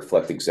 They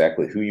reflect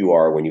exactly who you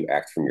are when you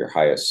act from your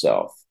highest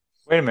self.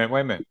 Wait a minute.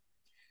 Wait a minute.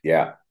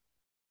 Yeah.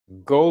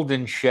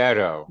 Golden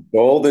shadow.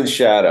 Golden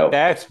shadow.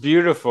 That's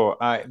beautiful.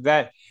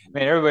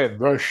 Everybody,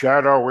 the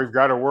shadow, we've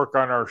got to work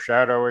on our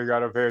shadow. We got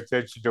to pay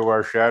attention to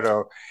our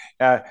shadow.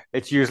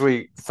 It's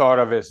usually thought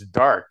of as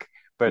dark,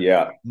 but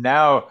yeah.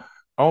 Now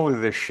only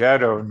the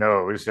shadow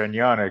knows, and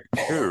Yanik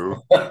too.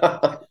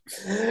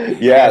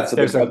 Yeah. So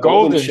there's a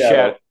golden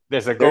shadow.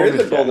 There's a golden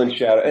There is a golden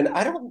shadow. And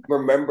I don't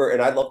remember, and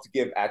I'd love to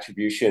give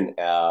attribution,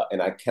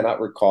 and I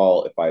cannot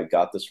recall if I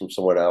got this from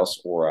someone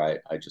else or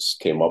I just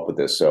came up with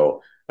this.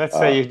 So let's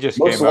say you just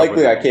most came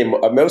likely up with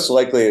it. Most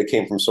likely it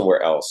came from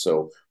somewhere else.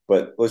 So,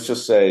 but let's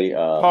just say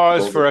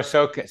pause for a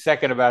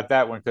second about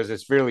that one because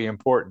it's really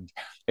important.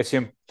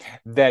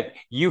 That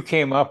you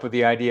came up with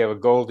the idea of a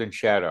golden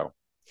shadow.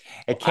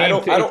 I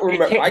don't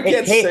remember. I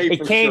can't say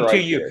it came to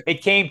you.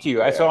 It came to you.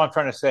 That's all I'm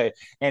trying to say.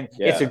 And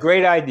it's a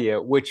great idea,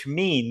 which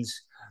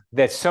means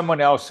that someone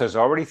else has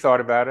already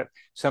thought about it,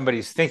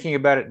 somebody's thinking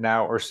about it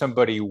now, or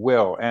somebody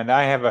will. And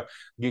I have an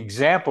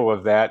example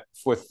of that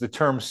with the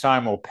term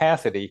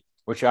simulpathity,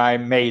 which I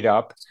made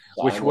up,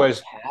 which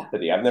was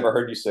I've never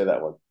heard you say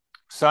that one.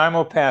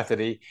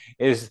 Simulpathity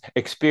is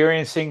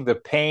experiencing the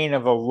pain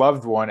of a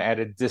loved one at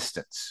a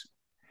distance.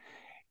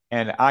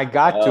 And I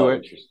got to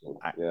it.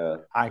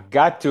 I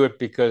got to it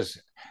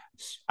because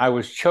I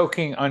was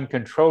choking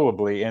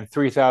uncontrollably, and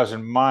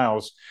 3,000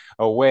 miles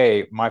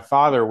away, my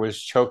father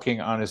was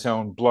choking on his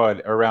own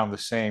blood around the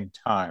same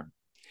time.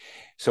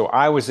 So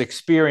I was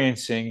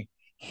experiencing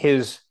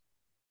his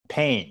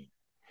pain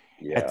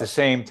at the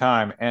same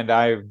time. And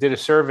I did a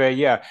survey.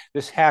 Yeah,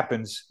 this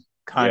happens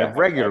kind of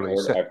regularly.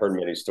 I've heard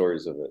many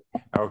stories of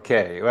it.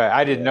 Okay. Well,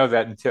 I didn't know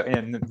that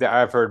and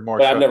I've heard more.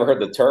 But I've never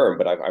heard the term,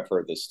 but I've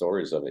heard the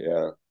stories of it.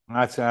 Yeah.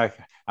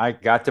 I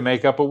got to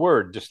make up a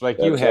word just like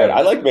you had. Right.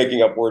 I like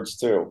making up words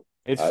too.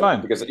 It's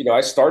fun because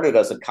I started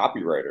as a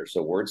copywriter,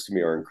 so words to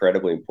me are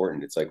incredibly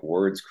important. It's like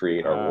words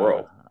create our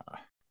world.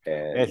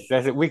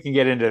 And we can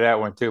get into that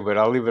one too, but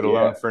I'll leave it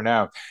alone for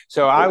now.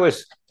 So I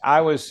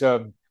was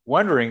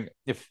wondering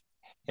if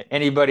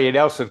anybody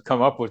else had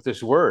come up with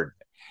this word.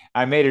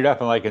 I made it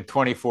up in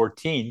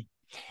 2014.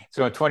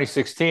 So in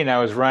 2016, I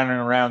was running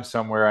around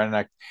somewhere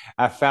and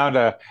I found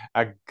a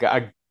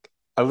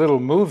little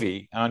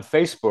movie on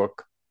Facebook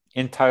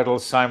entitled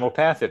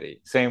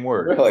Simulpathity. Same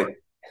word. Really?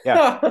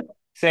 Yeah.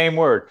 Same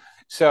word.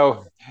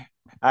 So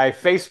I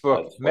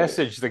Facebook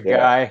messaged the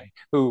guy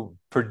who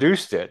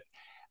produced it.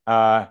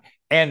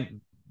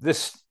 And the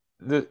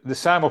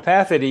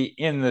simulpathity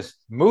in this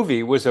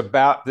movie was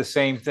about the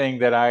same thing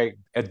that I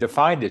had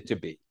defined it to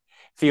be.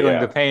 Feeling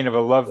the pain of a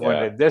loved one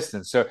at a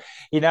distance. So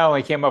he not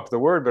only came up with the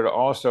word, but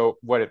also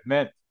what it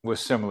meant was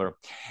similar.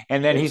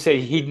 And then he said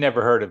he'd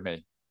never heard of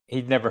me.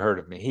 He'd never heard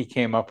of me. He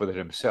came up with it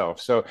himself.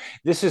 So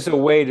this is a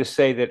way to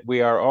say that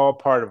we are all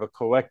part of a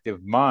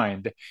collective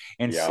mind.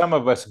 And some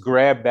of us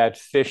grab that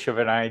fish of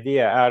an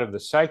idea out of the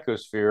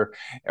psychosphere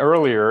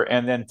earlier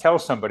and then tell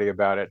somebody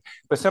about it.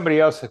 But somebody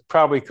else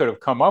probably could have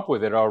come up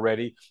with it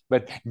already,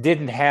 but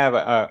didn't have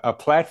a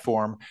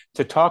platform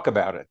to talk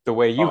about it the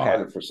way you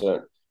have.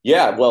 100%.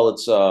 Yeah. Well,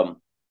 it's,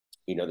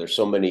 there's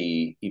so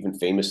many even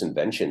famous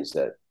inventions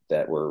that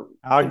were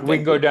we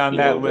can go down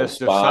that list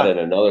spot and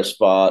another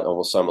spot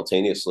almost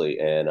simultaneously.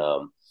 And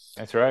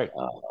that's right.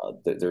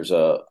 There's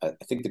I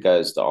think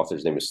the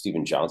author's name is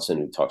Stephen Johnson,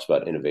 who talks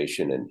about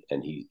innovation,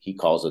 and he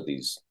calls it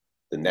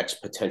the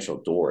next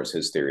potential door is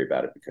his theory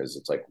about it, because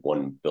it's like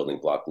one building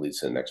block leads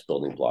to the next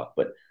building block.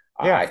 But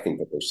I think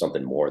that there's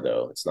something more,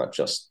 though. It's not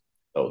just,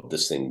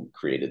 this thing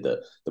created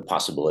the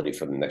possibility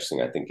for the next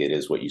thing. I think it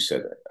is what you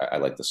said. I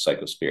like the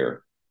psychosphere,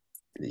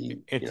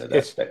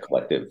 that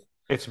collective.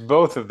 It's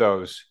both of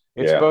those.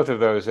 It's both of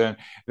those. And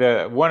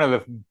one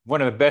of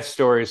the best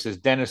stories is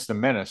Dennis the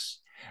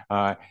Menace.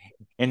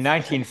 In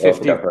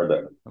 1950,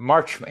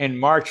 March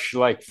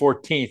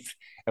 14th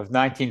of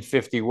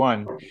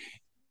 1951,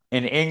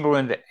 in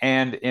England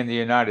and in the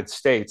United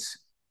States,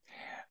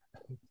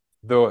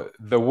 the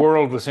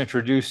world was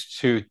introduced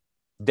to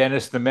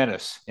Dennis the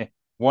Menace,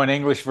 one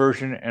English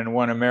version and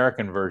one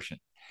American version.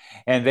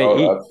 and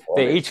Oh, that's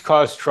they funny. each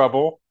caused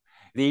trouble.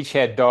 They each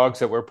had dogs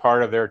that were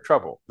part of their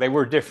trouble. They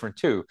were different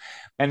too,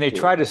 and they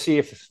tried to see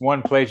if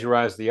one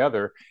plagiarized the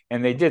other,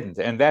 and they didn't.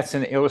 And that's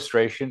an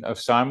illustration of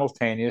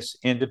simultaneous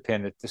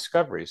independent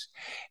discoveries.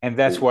 And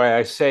that's why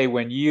I say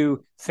when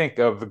you think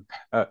of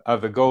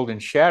the golden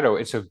shadow,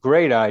 it's a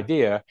great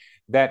idea.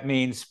 That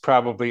means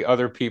probably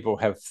other people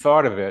have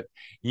thought of it.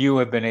 You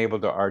have been able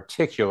to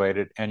articulate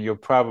it, and you'll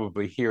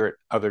probably hear it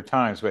other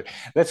times. But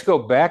let's go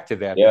back to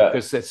that Yeah.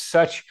 because it's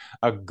such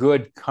a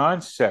good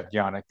concept,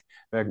 Yanik,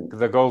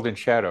 the golden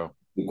shadow.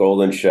 The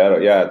golden shadow.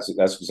 Yeah,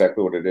 that's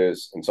exactly what it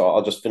is. And so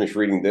I'll just finish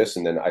reading this,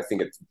 and then I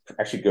think it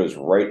actually goes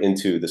right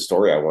into the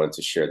story I wanted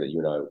to share that you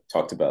and I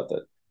talked about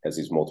that has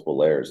these multiple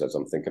layers as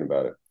I'm thinking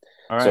about it.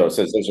 All So right. it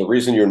says there's a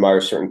reason you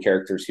admire certain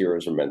characters,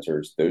 heroes, or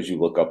mentors. Those you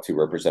look up to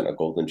represent a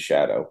golden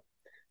shadow.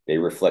 They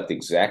reflect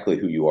exactly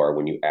who you are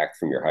when you act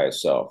from your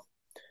highest self.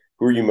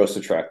 Who are you most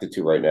attracted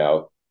to right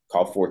now?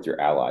 Call forth your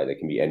ally. They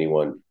can be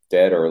anyone,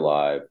 dead or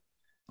alive.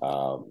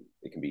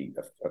 It can be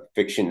a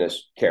fictionist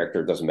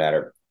character, doesn't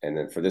matter. And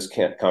then for this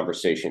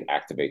conversation,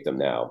 activate them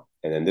now.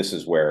 And then this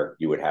is where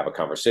you would have a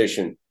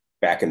conversation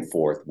back and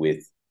forth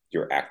with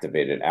your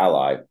activated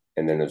ally.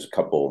 And then there's a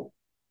couple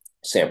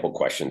sample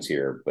questions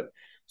here, but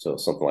so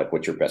something like,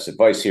 what's your best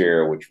advice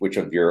here? Which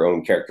of your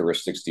own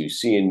characteristics do you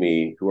see in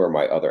me? Who are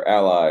my other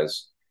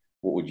allies?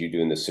 What would you do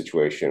in this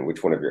situation?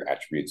 Which one of your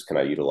attributes can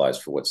I utilize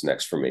for what's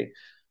next for me?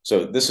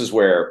 So this is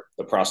where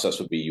the process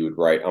would be, you would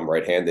write, I'm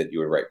right-handed, you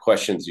would write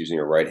questions using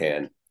your right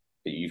hand.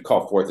 You'd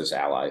call forth this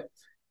ally,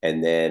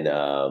 and then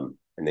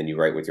you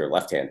write with your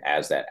left hand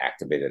as that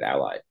activated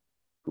ally,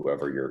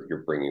 whoever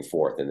you're bringing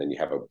forth, and then you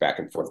have a back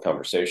and forth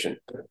conversation.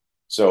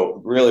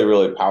 So really,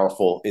 really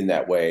powerful in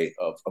that way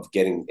of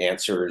getting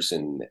answers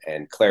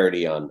and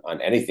clarity on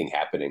anything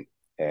happening.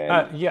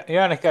 And Yeah,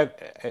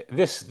 Yannick,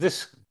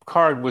 this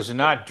card was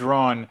not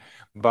drawn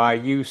by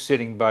you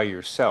sitting by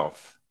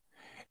yourself.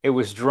 It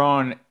was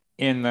drawn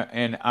in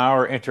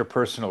our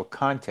interpersonal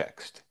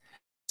context.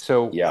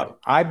 So yeah,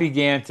 I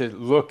began to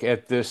look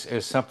at this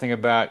as something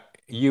about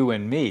you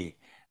and me,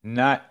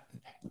 not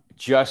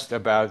just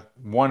about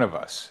one of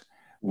us.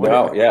 What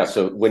no, yeah.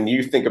 So when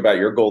you think about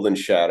your golden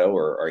shadow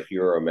or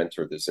hero or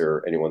mentor, is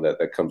there anyone that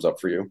comes up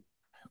for you?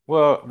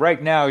 Well,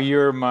 right now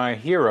you're my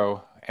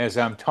hero as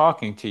I'm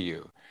talking to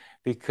you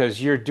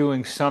because you're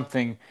doing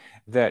something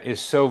that is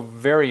so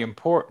very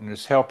important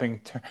is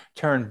helping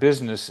turn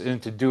business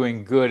into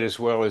doing good as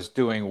well as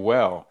doing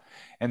well.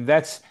 And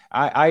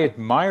I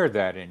admire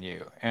that in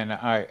you. And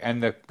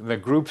the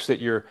groups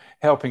that you're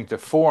helping to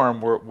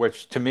form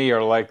which to me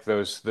are like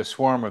the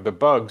swarm of the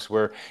bugs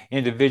where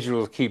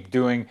individuals keep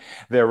doing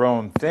their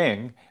own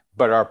thing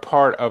but are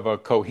part of a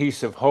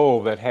cohesive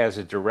whole that has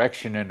a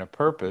direction and a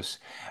purpose.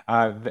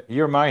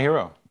 You're my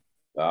hero.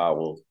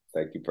 Well,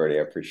 thank you, Bertie.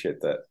 I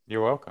appreciate that.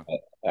 You're welcome.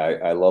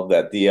 I love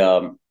that.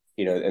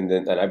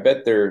 And I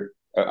bet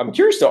I'm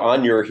curious though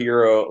on your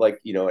hero, like,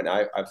 and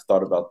I've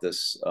thought about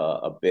this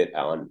a bit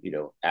on,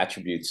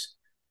 attributes.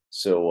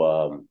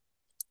 So,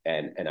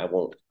 and I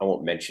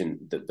won't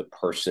mention the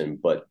person,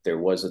 but there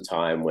was a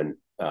time when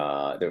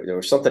there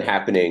was something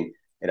happening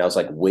and I was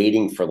like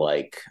waiting for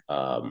like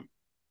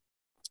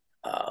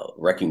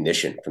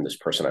recognition from this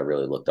person I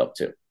really looked up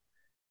to.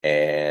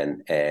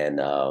 And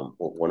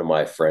one of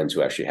my friends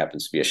who actually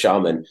happens to be a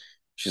shaman,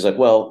 she's like,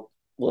 well,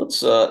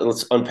 let's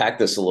unpack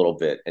this a little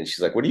bit. And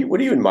she's like, what do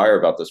you admire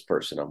about this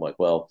person? I'm like,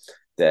 well,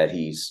 that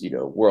he's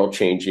world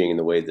changing in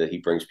the way that he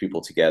brings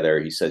people together.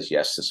 He says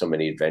yes to so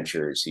many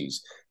adventures.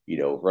 He's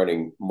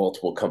running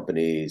multiple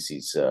companies.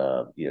 He's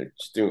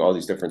just doing all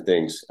these different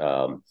things.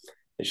 And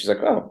she's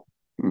like, oh,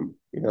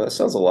 that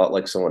sounds a lot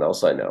like someone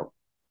else I know.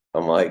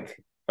 I'm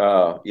like,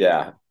 oh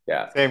yeah,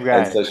 yeah. Same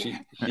And guy. so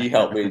she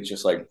helped me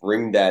just like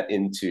bring that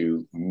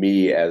into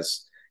me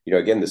as,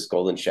 again, this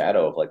golden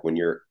shadow of like when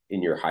you're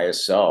in your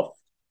highest self,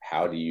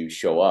 how do you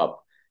show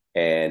up?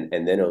 And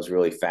then it was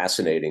really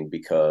fascinating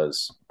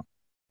because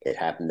it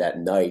happened that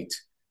night.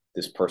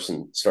 This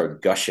person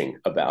started gushing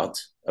about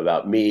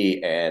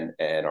me and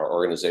our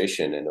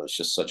organization, and it was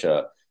just such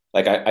a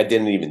like I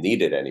didn't even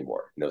need it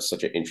anymore.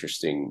 Such an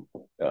interesting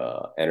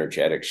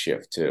energetic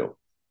shift too.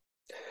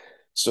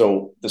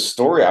 So the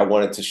story I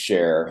wanted to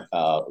share,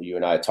 you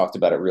and I talked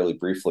about it really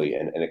briefly,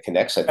 and it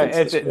connects, I think,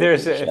 to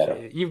this There's golden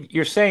shadow.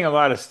 you're saying a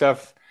lot of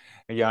stuff,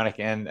 Yannick,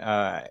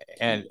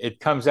 and it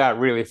comes out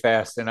really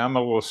fast. And I'm a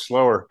little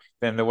slower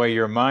than the way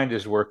your mind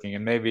is working,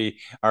 and maybe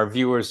our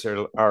viewers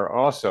are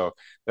also.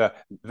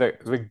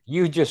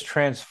 You just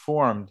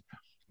transformed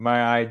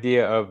my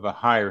idea of a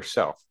higher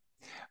self.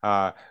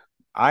 Uh,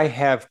 I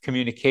have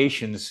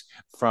communications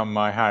from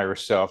my higher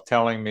self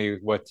telling me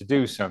what to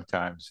do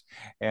sometimes,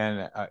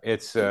 and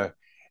it's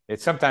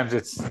sometimes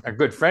it's a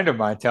good friend of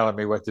mine telling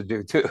me what to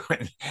do too.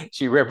 And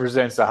she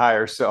represents a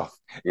higher self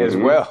as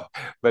Mm-hmm. well,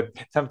 but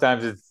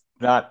sometimes it's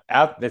not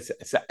out.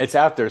 It's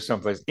out there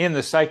someplace in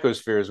the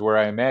psychospheres where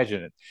I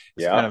imagine it.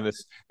 It's kind Yeah, of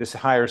this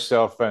higher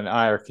self and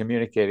I are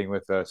communicating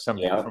with some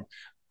yeah, from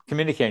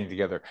communicating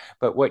together.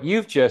 But what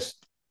you've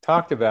just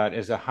talked about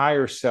is a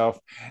higher self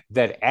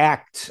that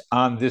acts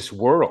on this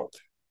world.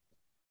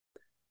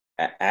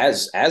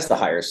 as the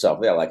higher self.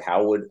 Yeah, like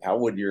how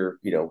would your,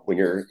 when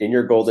you're in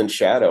your golden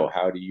shadow,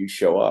 how do you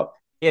show up?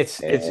 And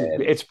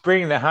It's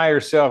bringing the higher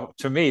self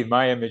to me.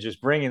 My image is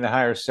bringing the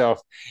higher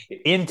self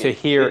into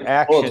here well, it's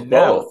action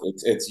now. both.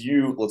 It's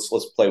you. Let's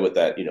play with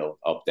that,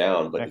 up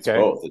down, but it's Okay.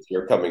 both. It's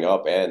you're coming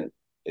up, and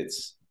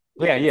it's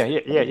Yeah, yeah,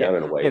 it's yeah, yeah, coming yeah. down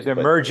in a way. Yeah, they're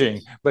But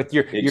merging, but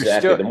you're exactly,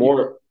 still you the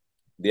more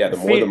the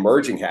feel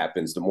merging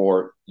happens, the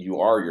more you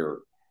are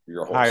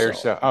your whole higher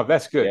self. self. Oh,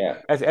 that's good. Yeah,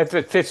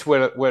 That fits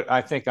what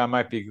I think I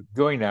might be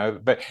doing now.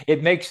 But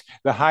it makes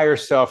the higher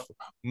self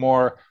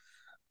more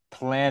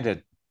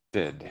planted.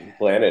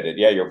 planet it.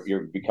 Yeah,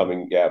 you're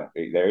becoming. Yeah,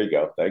 there you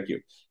go. Thank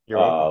you. You're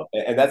welcome.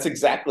 And that's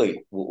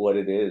exactly what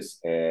it is.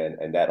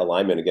 And that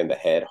alignment again, the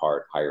head,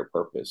 heart, higher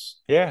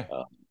purpose. Yeah,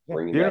 Uh, yeah,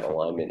 Bringing that beautiful.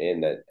 alignment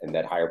in,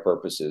 that higher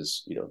purpose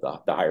is,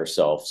 the higher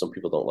self. Some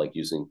people don't like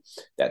using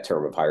that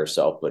term of higher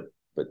self, but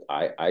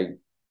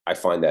I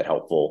find that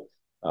helpful.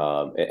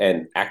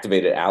 And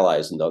activated ally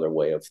is another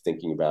way of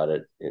thinking about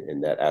it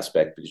in that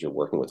aspect, because you're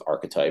working with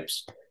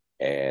archetypes,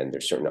 and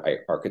there's certain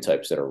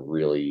archetypes that are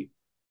really,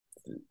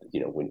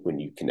 when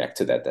you connect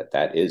to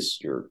that is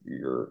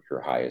your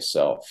highest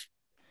self.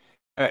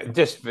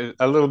 Just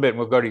a little bit, and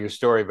we'll go to your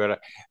story. But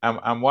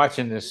I'm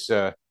watching this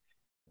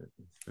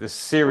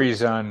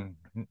series on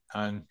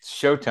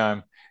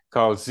Showtime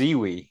called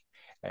Ziwi,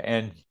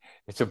 and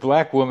it's a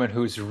black woman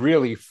who's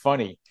really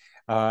funny,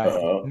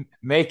 Uh-huh.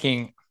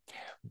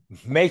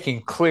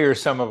 making clear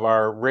some of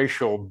our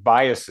racial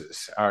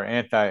biases,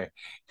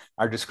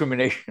 our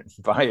discrimination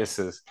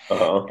biases,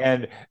 Uh-huh.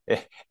 and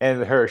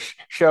her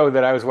show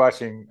that I was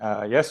watching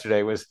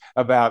yesterday was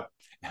about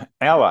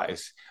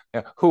allies,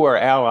 who are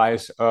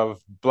allies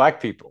of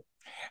black people,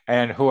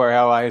 and who are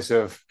allies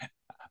of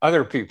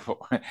other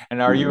people.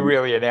 And are you Mm-hmm.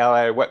 really an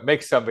ally? What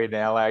makes somebody an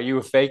ally? Are you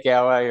a fake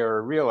ally or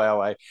a real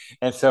ally?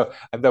 And so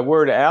the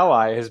word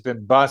ally has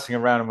been bouncing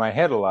around in my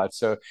head a lot.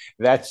 So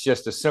that's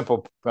just a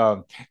simple uh,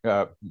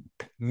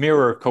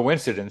 mirror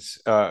coincidence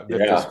that this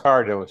Yeah.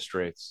 card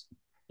illustrates.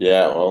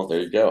 Yeah. Well,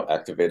 there you go.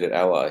 Activated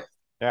ally.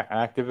 Yeah,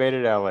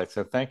 activated ally.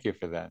 So thank you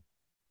for that.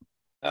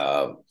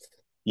 Um,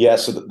 yeah.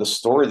 So the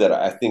story that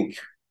I think,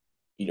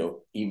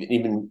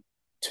 even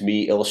to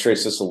me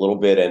illustrates this a little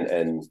bit,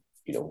 and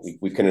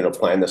we couldn't have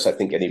planned this, I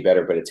think, any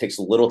better, but it takes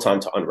a little time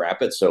to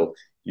unwrap it. So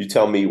you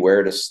tell me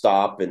where to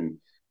stop, and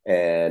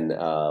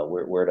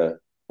where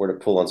to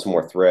pull on some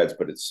more threads.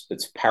 But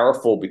it's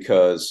powerful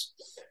because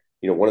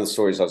one of the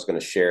stories I was going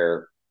to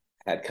share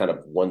had kind of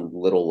one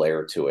little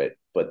layer to it,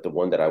 but the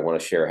one that I want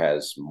to share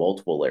has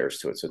multiple layers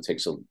to it. So it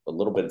takes a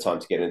little bit of time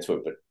to get into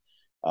it,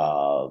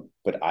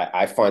 but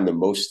I find the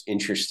most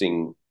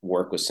interesting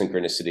work with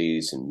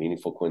synchronicities and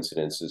meaningful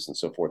coincidences and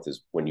so forth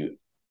is when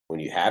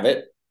you have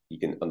it, you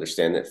can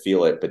understand it,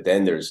 feel it, but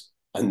then there's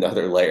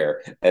another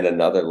layer and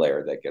another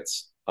layer that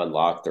gets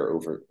unlocked or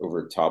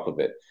over top of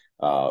it,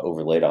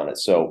 overlaid on it.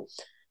 So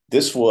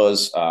this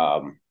was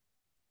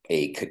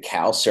a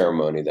cacao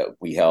ceremony that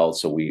we held.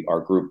 So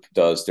our group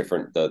does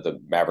different, the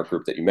Maverick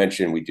group that you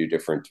mentioned, we do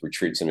different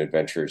retreats and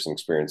adventures and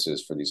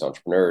experiences for these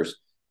entrepreneurs.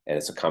 And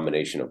it's a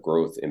combination of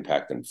growth,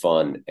 impact, and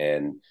fun.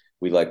 And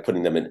we like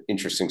putting them in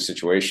interesting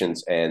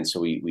situations. And so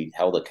we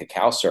held a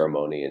cacao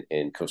ceremony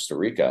in Costa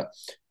Rica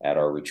at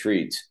our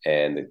retreat.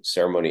 And the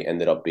ceremony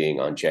ended up being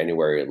on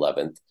January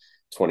 11th,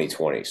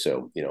 2020.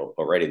 So,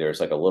 already there's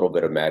like a little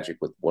bit of magic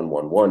with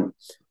 111.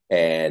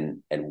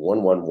 And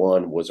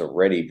 111 was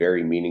already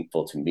very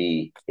meaningful to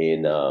me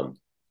in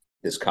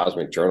this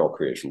cosmic journal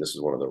creation. This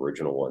is one of the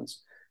original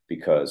ones,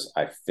 because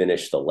I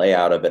finished the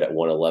layout of it at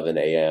 1:11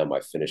 a.m.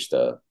 I finished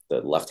the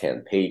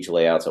left-hand page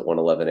layouts at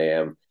 1:11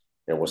 a.m.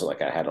 And it wasn't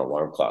like I had an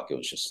alarm clock.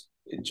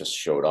 It just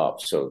showed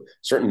up. So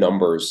certain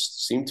numbers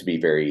seem to be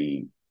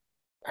very,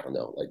 I don't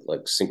know,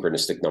 like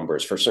synchronistic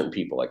numbers for certain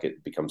people. Like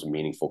it becomes a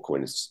meaningful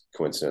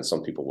coincidence.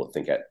 Some people will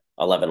think at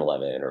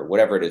 11:11 or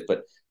whatever it is,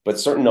 but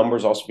certain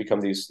numbers also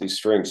become these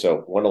strings.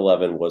 So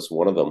 1:11 was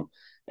one of them.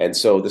 And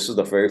so this is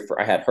the very first,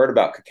 I had heard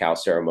about cacao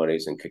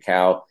ceremonies, and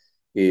cacao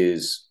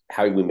is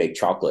how we make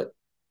chocolate.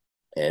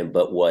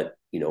 But what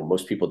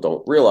most people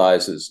don't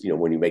realize is,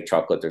 when you make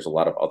chocolate, there's a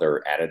lot of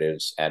other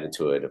additives added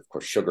to it, of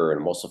course, sugar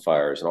and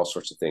emulsifiers and all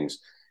sorts of things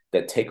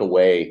that take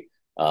away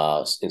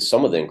in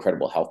some of the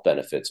incredible health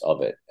benefits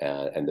of it.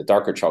 And the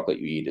darker chocolate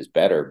you eat is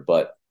better,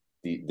 but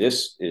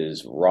this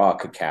is raw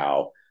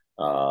cacao.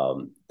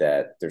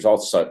 That there's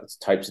all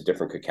types of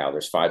different cacao.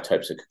 There's 5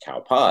 types of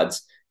cacao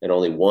pods, and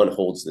only one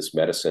holds this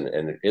medicine.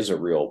 And it is a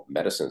real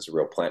medicine. It's a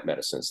real plant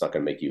medicine. It's not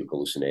going to make you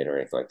hallucinate or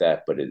anything like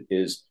that, but it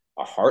is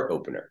a heart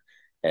opener.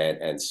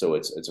 And so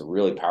it's a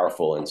really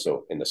powerful. And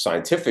so in the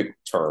scientific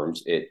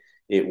terms, it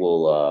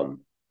will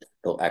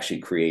it'll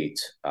actually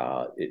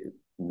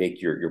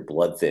make your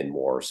blood thin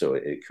more. So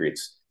it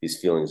creates these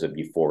feelings of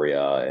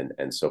euphoria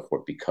and so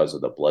forth because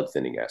of the blood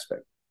thinning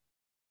aspect.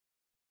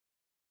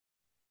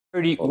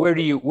 Where do you Hold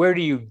on.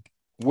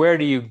 where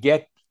do you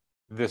get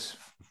this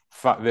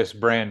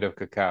brand of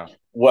cacao?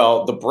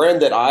 Well, the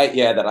brand that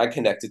I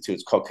connected to,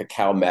 it's called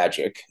Cacao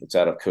Magic. It's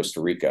out of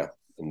Costa Rica,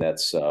 and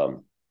that's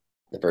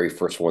the very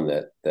first one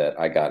that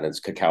I got, and it's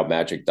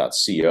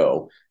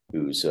cacaomagic.co.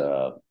 who's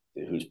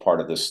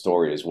part of this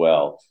story as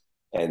well.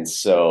 And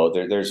so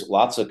there's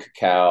lots of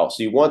cacao.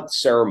 So you want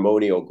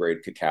ceremonial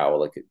grade cacao,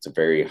 like it's a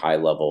very high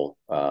level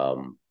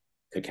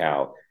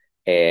cacao,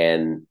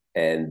 and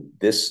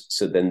this.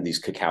 So then these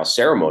cacao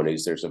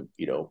ceremonies, there's a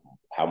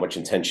how much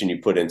intention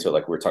you put into,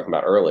 like we were talking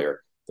about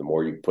earlier. The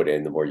more you put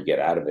in, the more you get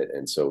out of it.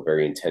 And so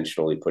very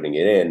intentionally putting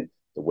it in,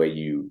 the way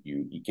you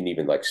can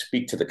even like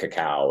speak to the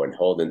cacao and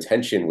hold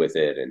intention with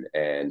it,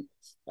 and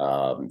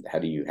how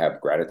do you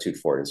have gratitude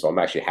for it? And so I'm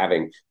actually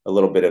having a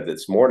little bit of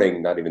this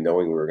morning, not even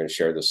knowing we were going to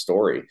share this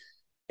story.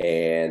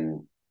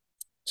 And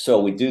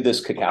so we do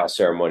this cacao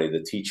ceremony.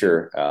 The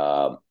teacher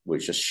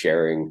was just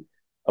sharing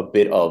a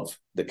bit of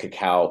the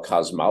cacao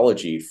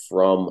cosmology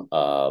from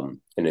an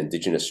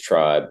indigenous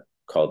tribe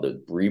called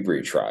the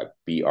Bribri tribe,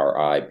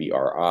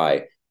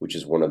 Bri, which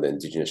is one of the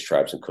indigenous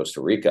tribes in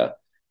Costa Rica.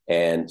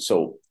 And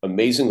so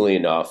amazingly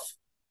enough,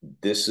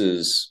 this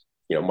is,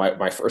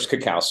 my first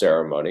cacao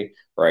ceremony,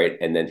 right?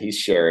 And then he's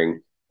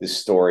sharing this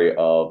story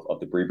of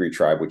the Bribri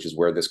tribe, which is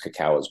where this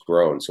cacao is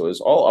grown. So it's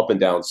all up and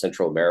down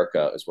Central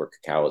America is where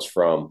cacao is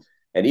from.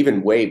 And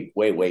even way,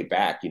 way, way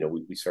back,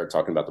 we started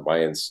talking about the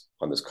Mayans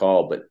on this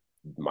call, but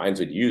Mayans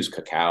would use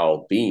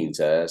cacao beans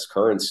as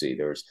currency.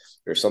 There's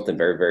something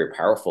very, very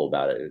powerful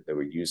about it. They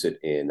would use it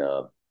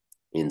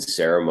in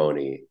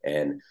ceremony.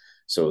 And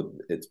so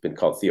it's been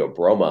called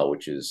theobroma,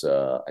 which is,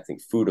 I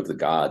think, food of the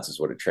gods is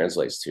what it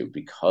translates to,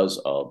 because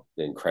of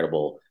the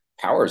incredible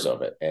powers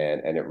of it.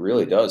 And it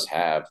really does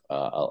have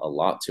a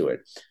lot to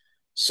it.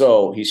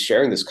 So he's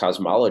sharing this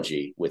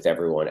cosmology with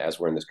everyone as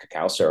we're in this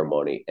cacao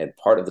ceremony. And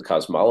part of the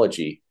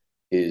cosmology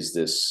is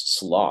this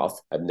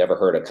sloth. I've never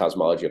heard a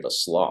cosmology of a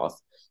sloth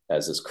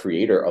as this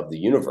creator of the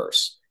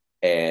universe.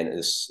 And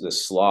this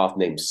sloth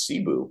named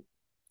Cebu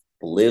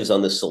lives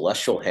on this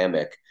celestial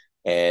hammock,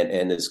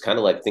 and is kind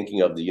of like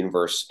thinking of the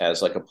universe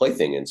as like a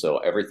plaything. And so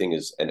everything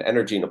is an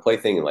energy and a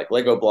plaything, and like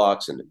Lego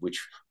blocks, and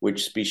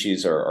which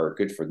species are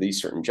good for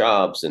these certain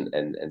jobs,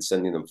 and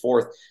sending them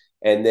forth.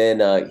 And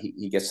then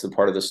he gets to the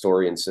part of the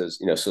story and says,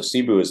 so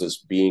Cebu is this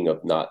being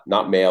of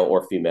not male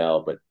or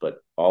female, but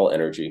all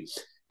energy,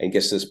 and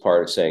gets this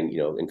part of saying,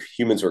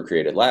 humans were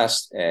created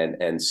last,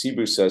 and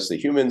Cebu says the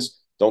humans,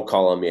 don't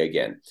call on me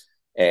again.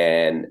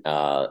 And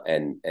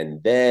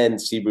then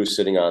Cebu's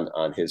sitting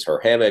on her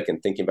hammock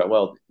and thinking about,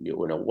 well,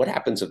 what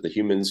happens if the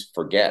humans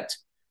forget?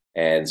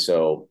 And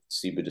so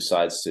Cebu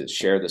decides to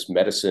share this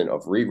medicine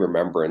of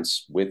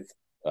remembrance with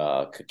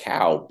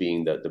cacao,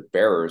 being the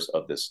bearers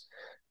of this,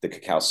 the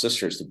cacao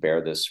sisters, to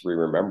bear this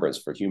remembrance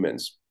for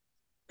humans.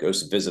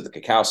 Goes to visit the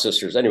cacao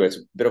sisters. Anyway, it's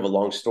a bit of a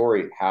long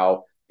story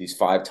how these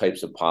 5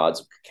 types of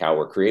pods of cacao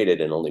were created,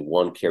 and only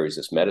one carries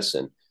this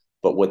medicine.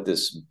 But what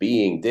this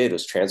being did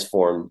was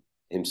transform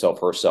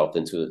himself, herself,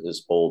 into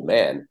this old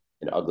man,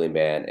 an ugly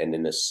man. And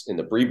in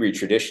the Bribri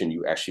tradition,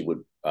 you actually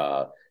would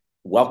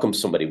welcome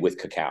somebody with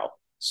cacao.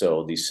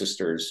 So these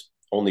sisters,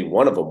 only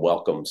one of them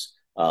welcomes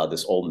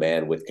this old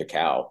man with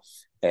cacao,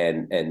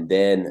 and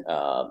then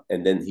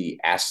he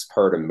asks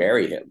her to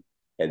marry him,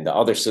 and the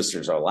other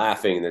sisters are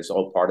laughing. And there's a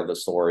whole part of the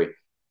story,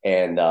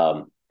 and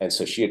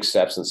so she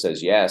accepts and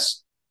says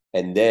yes,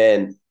 and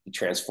then he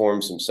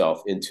transforms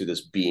himself into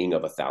this being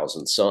of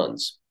 1,000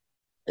 sons.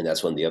 And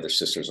that's when the other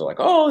sisters are like,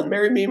 "Oh,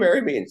 marry me,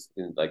 marry me,"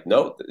 and like,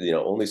 no,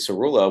 only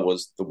Cerula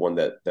was the one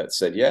that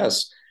said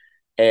yes.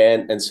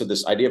 And so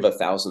this idea of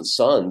 1,000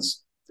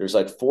 sons, there's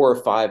like 4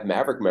 or 5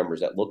 Maverick members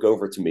that look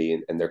over to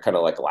me, and they're kind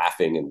of like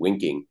laughing and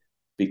winking,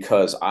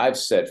 because I've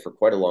said for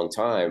quite a long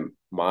time,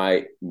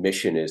 my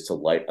mission is to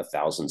light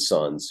 1,000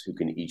 suns who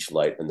can each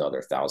light another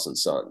 1,000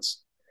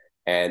 suns.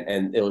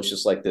 And it was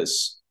just like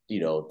this,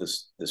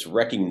 this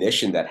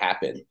recognition that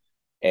happened,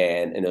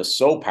 and it was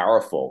so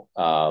powerful.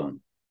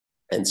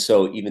 And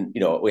so even,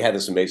 we had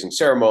this amazing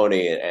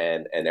ceremony,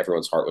 and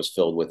everyone's heart was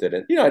filled with it.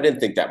 And, I didn't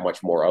think that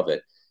much more of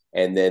it.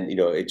 And then,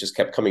 it just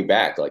kept coming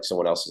back. Like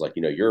someone else is like,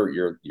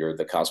 you're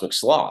the cosmic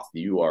sloth.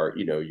 You are,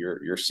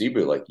 you're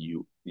Cebu, like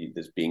you,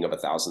 this being of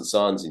 1,000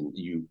 suns, and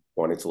you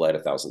wanted to light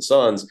 1,000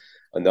 suns.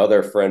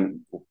 Another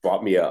friend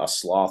bought me a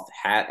sloth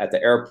hat at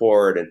the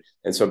airport.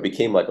 And so it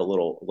became like a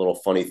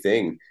little funny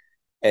thing.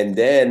 And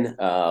then,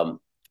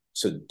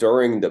 so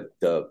during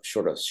the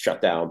sort of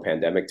shutdown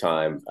pandemic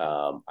time,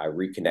 I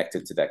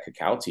reconnected to that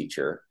cacao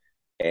teacher,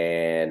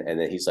 and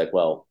then he's like,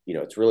 well,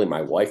 it's really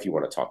my wife you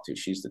want to talk to.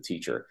 She's the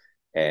teacher.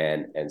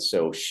 And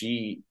so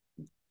she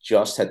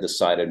just had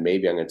decided,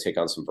 maybe I'm going to take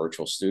on some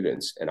virtual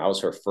students. And I was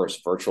her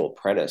first virtual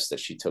apprentice that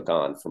she took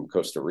on from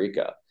Costa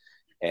Rica.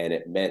 And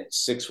it meant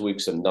 6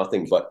 weeks of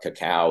nothing but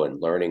cacao,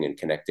 and learning and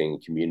connecting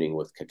and communing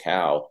with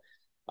cacao.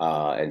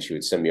 And she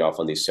would send me off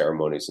on these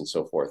ceremonies and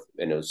so forth.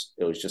 And it was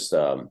just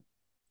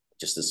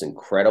this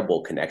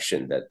incredible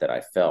connection that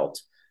I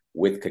felt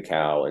with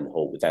cacao, and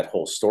with that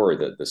whole story,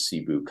 the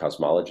Cebu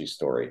cosmology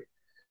story.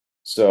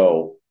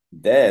 So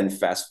then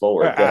fast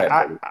forward, go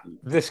ahead.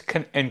 This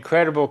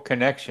incredible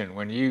connection,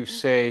 when you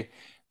say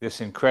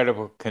this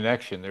incredible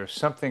connection, there's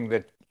something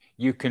that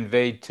you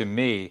conveyed to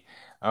me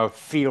of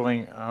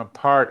feeling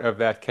part of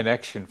that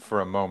connection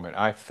for a moment.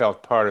 I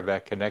felt part of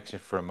that connection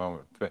for a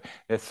moment, but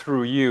that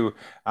through you,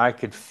 I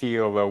could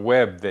feel the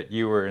web that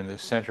you were in the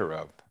center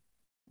of.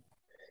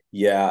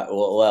 Yeah,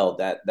 well,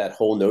 that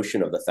whole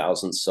notion of the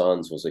thousand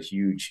suns was a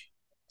huge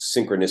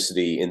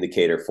synchronicity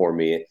indicator for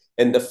me.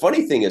 And the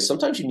funny thing is,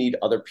 sometimes you need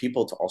other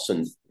people to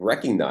also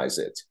recognize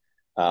it,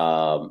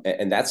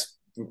 and that's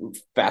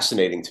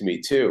fascinating to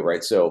me too,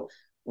 right? So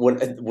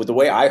when with the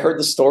way I heard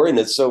the story, and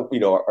it's so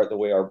the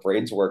way our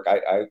brains work,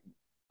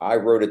 I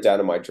wrote it down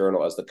in my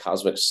journal as the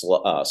cosmic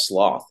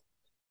sloth.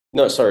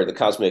 No, sorry, the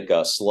cosmic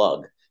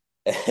slug.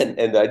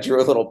 And I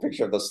drew a little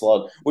picture of the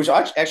slug, which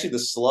actually the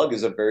slug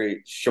is a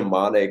very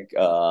shamanic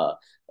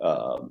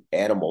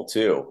animal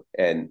too.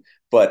 And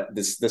but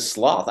this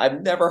sloth,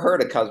 I've never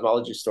heard a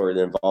cosmology story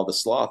that involved a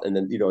sloth. And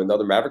then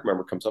another Maverick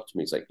member comes up to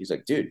me. He's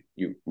like, dude,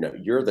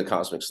 you're the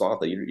cosmic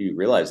sloth. You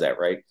realize that,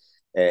 right?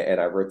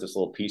 And I wrote this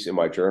little piece in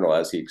my journal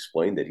as he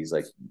explained it. He's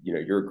like,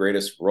 your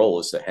greatest role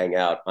is to hang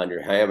out on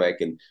your hammock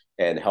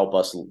and help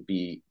us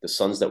be the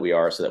suns that we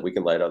are, so that we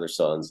can light other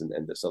suns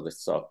and this other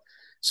stuff.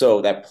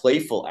 So that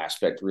playful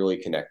aspect really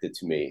connected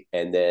to me.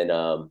 And then,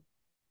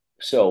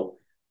 so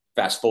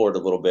fast forward a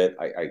little bit,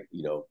 I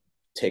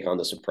take on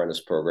this apprentice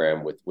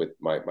program with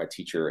my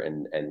teacher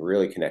and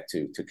really connect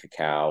to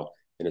cacao,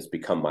 and it's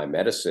become my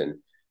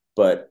medicine.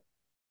 But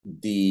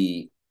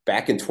the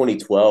back in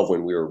 2012,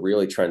 when we were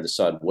really trying to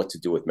decide what to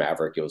do with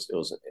Maverick, it was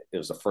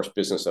the first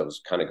business that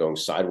was kind of going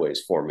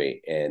sideways for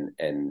me.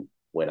 And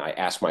when I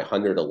asked my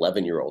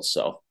 111-year-old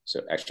self,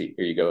 so actually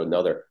here you go,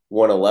 another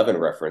 111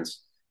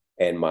 reference.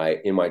 And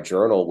in my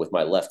journal with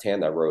my left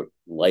hand, I wrote,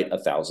 "Light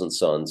 1,000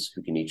 suns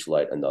who can each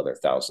light another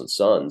 1,000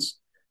 suns."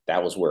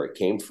 That was where it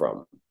came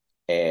from.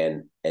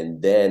 And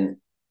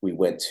then we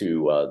went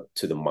to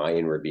the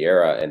Mayan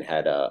Riviera and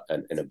had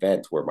an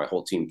event where my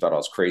whole team thought I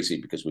was crazy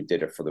because we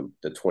did it for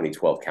the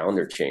 2012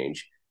 calendar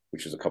change,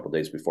 which was a couple of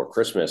days before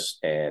Christmas.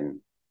 And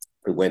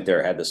we went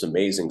there, had this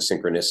amazing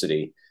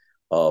synchronicity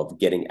of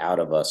getting out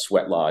of a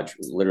sweat lodge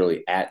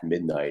literally at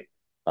midnight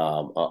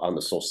on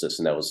the solstice.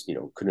 And that was,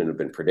 couldn't have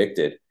been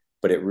predicted.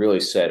 But it really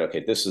said,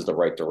 okay, this is the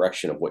right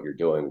direction of what you're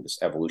doing, this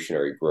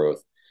evolutionary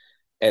growth.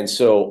 And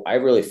so I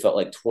really felt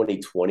like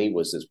 2020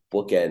 was this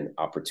bookend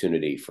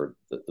opportunity for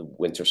the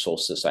winter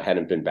solstice. I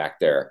hadn't been back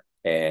there.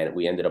 And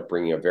we ended up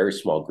bringing a very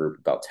small group,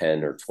 about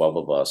 10 or 12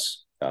 of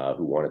us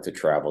who wanted to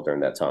travel during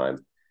that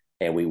time.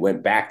 And we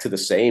went back to the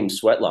same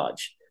sweat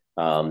lodge,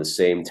 the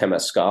same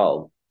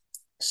Temescal,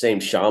 same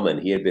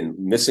shaman. He had been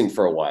missing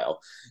for a while.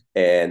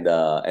 And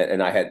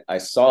I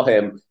saw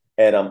him,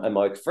 and I'm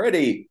like,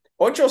 "Freddie,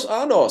 ochos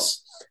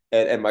anos."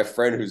 And my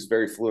friend, who's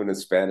very fluent in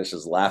Spanish,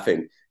 is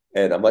laughing.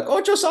 And I'm like,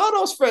 "Ochos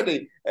anos,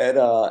 Freddie."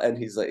 And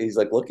he's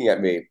like looking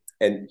at me,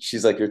 and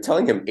she's like, "You're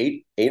telling him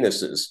 8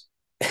 anuses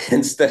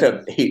instead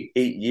of eight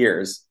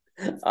years."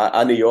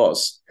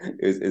 Anios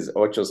is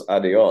ochos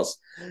adios.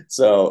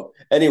 So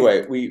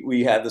anyway,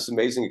 we had this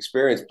amazing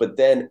experience. But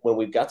then when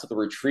we got to the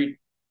retreat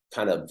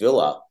kind of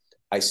villa,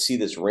 I see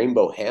this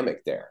rainbow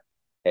hammock there.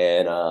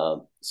 And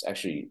it's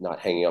actually not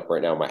hanging up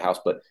right now in my house,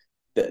 but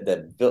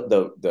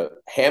the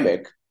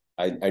hammock,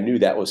 I knew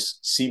that was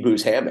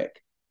Cebu's hammock.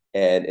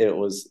 And it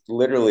was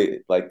literally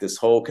like this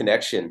whole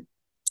connection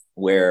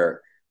where,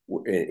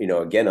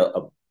 again,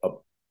 a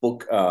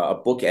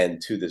bookend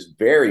to this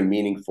very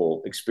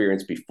meaningful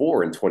experience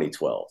before in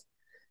 2012.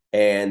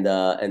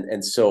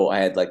 And so I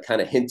had like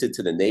kind of hinted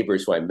to the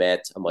neighbors who I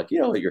met. I'm like,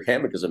 your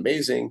hammock is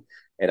amazing.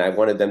 And I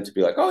wanted them to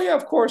be like, "Oh yeah,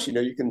 of course,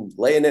 you can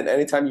lay in it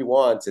anytime you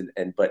want."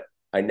 But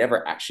I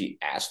never actually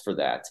asked for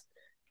that.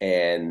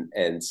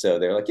 And so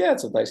they're like, "Yeah,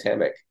 it's a nice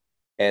hammock."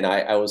 And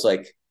I was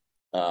like,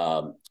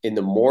 in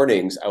the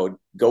mornings, I would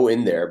go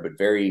in there, but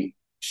very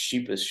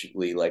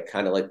sheepishly, like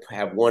kind of like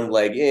have one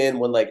leg in,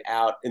 one leg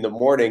out in the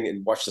morning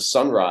and watch the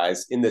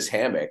sunrise in this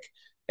hammock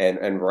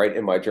and write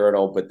in my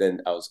journal. But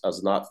then I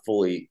was not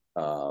fully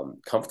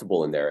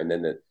comfortable in there. And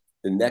then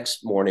the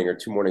next morning or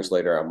 2 mornings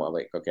later, I'm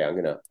like, okay, I'm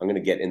gonna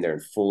get in there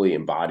and fully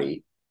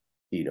embody,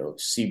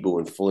 Cebu,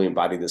 and fully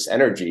embody this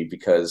energy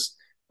because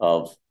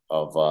of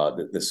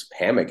this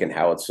hammock and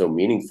how it's so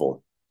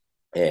meaningful.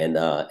 And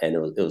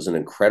it was an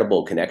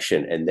incredible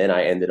connection. And then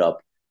I ended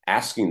up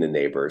asking the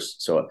neighbors.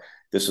 So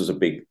this was a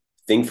big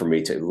thing for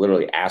me to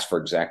literally ask for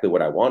exactly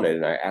what I wanted.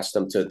 And I asked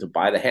them to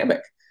buy the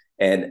hammock,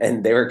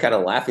 and they were kind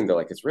of laughing. They're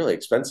like, "It's really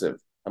expensive."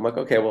 I'm like,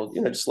 "Okay, well,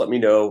 just let me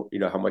know,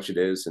 how much it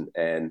is."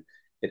 And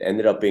it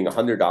ended up being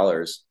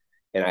 $100.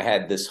 And I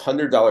had this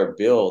 $100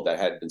 bill that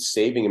I had been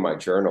saving in my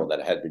journal, that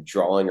I had been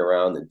drawing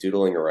around and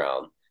doodling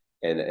around.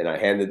 And I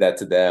handed that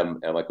to them.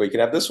 And I'm like, "Well, you can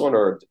have this one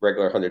or a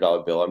regular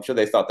 $100 bill." I'm sure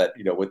they thought that,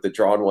 with the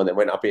drawn one, they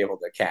might not be able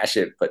to cash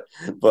it,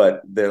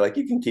 but they're like,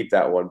 "You can keep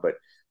that one."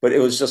 But it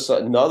was just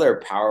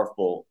another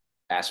powerful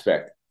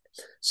aspect.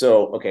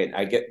 So, okay,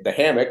 I get the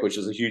hammock, which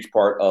is a huge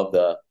part of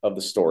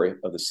the story,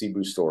 of the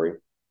Cebu story.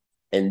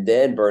 And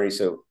then Bernie,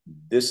 so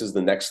this is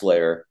the next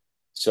layer.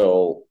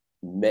 So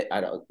I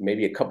don't,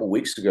 maybe a couple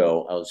weeks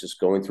ago, I was just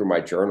going through my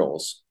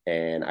journals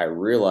and I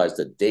realized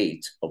the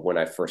date of when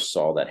I first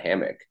saw that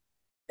hammock.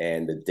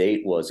 and the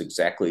date was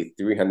exactly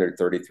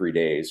 333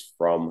 days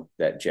from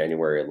that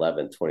January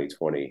 11th,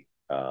 2020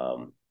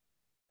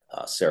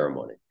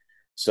 ceremony.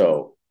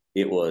 So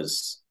it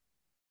was,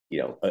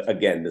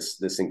 again,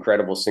 this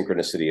incredible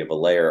synchronicity of a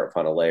layer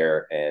upon a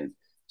layer. And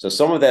so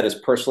some of that is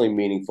personally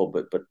meaningful,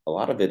 but a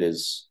lot of it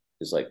is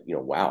like,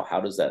 wow,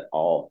 how does that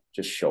all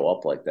just show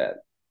up like that?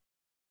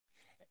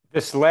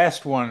 This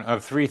last one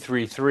of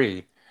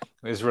 333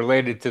 is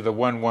related to the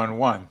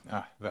 111.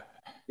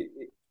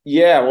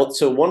 Yeah, well,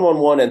 so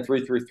 111 and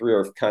 333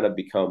 have kind of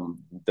become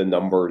the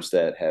numbers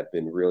that have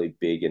been really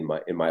big in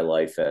my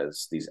life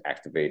as these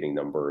activating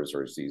numbers,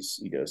 or as these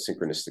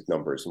synchronistic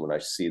numbers. And when I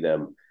see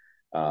them,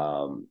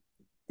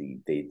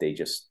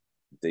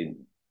 they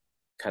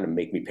kind of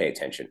make me pay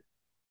attention.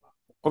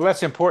 Well,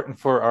 that's important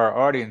for our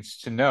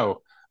audience to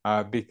know,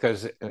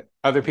 because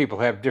other people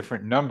have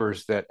different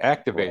numbers that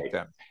activate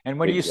them. And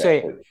when you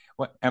say,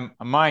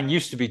 mine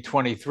used to be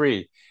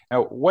 23,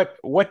 now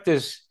what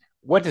does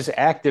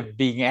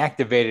being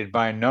activated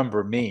by a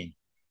number mean?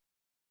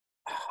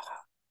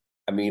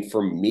 I mean,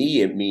 for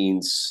me, it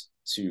means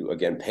to,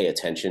 again, pay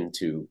attention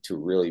to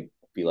really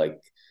be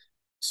like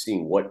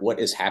seeing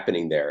what is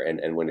happening there.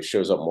 And when it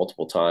shows up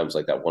multiple times,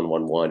 like that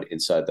 111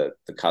 inside the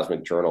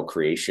cosmic journal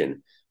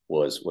creation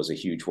was a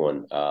huge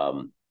one.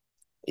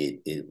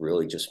 It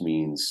really just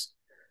means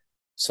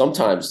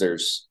sometimes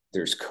there's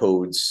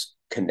codes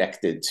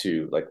connected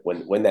to, like,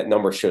 when that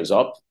number shows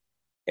up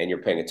and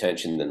you're paying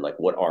attention, then like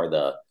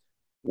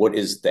what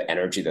is the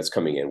energy that's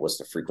coming in? What's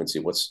the frequency?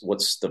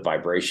 What's the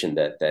vibration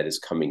that is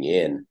coming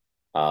in?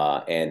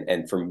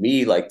 And for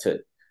me, like to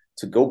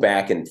go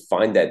back and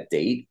find that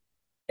date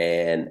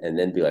and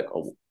then be like,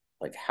 oh,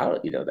 like how,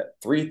 that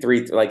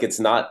 3 like it's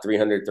not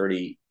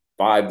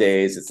 335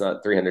 days, it's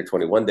not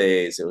 321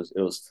 days. It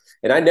was,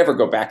 and I never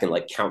go back and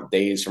like count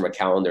days from a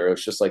calendar. It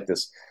was just like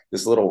this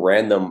little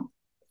random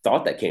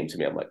thought that came to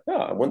me. I'm like, oh,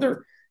 I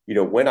wonder,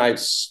 when I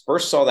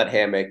first saw that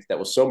hammock that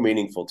was so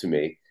meaningful to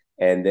me.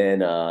 And then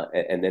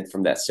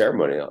from that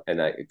ceremony,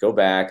 and I go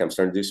back, I'm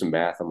starting to do some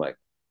math. I'm like,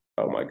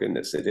 oh my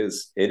goodness, it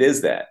is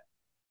that.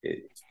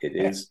 It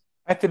is.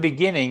 At the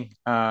beginning,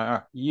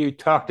 you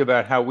talked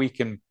about how we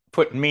can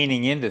put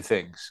meaning into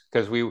things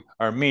because we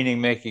are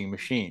meaning-making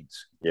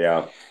machines.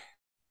 Yeah.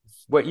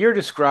 What you're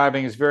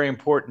describing is very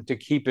important to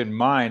keep in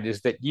mind,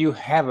 is that you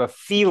have a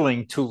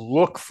feeling to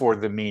look for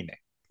the meaning.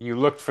 You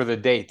look for the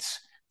dates,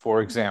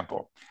 for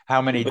example.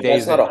 How many but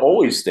days? That's not an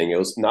always thing. It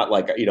was not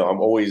like, I'm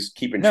always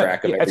keeping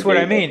track of. That's what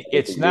I mean.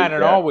 It's not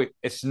an always.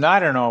 It's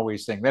not an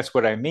always thing. That's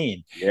what I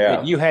mean. Yeah.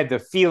 That you had the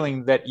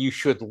feeling that you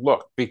should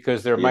look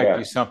because there might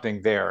be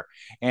something there,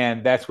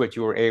 and that's what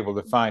you were able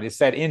to find. It's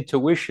that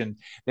intuition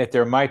that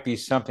there might be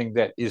something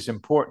that is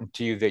important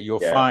to you that you'll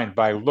find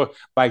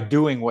by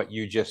doing what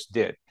you just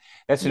did.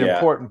 That's an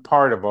important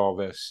part of all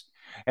this.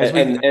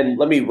 And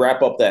let me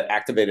wrap up that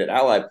activated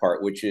ally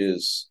part, which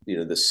is,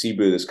 the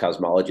Cebu, this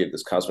cosmology of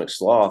this cosmic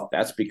sloth,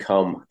 that's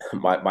become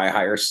my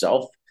higher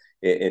self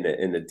in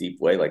a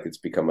deep way. Like it's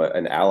become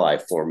an ally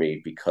for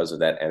me because of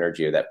that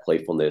energy, of that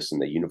playfulness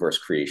and the universe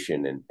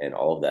creation and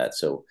all of that.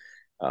 So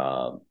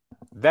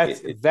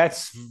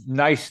that's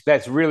nice.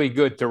 That's really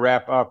good to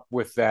wrap up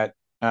with that.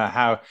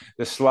 How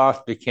the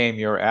sloth became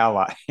your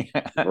ally.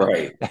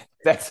 Right.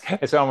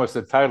 That's almost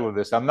the title of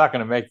this. I'm not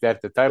going to make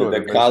that the title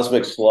of the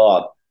cosmic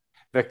sloth.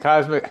 The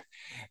cosmic.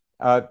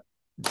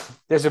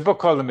 There's a book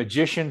called The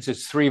Magicians.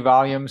 It's 3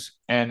 volumes,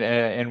 and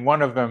in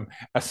one of them,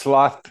 a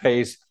sloth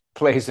plays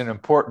an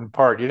important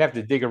part. You'd have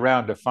to dig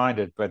around to find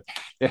it, but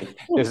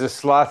there's a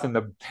sloth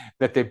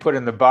that they put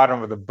in the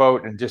bottom of the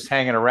boat and just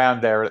hanging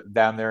around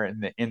down there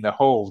in the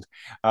hold,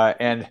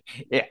 and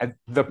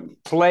the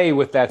play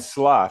with that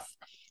sloth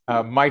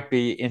might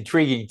be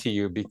intriguing to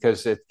you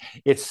because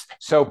it's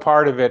so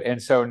part of it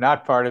and so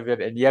not part of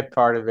it, and yet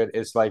part of it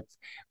is like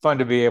fun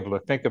to be able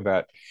to think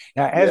about.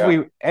 Now,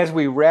 as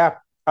we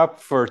wrap up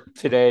for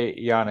today,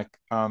 Yanik,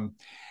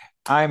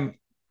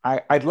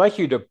 I'd like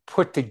you to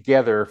put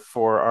together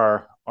for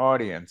our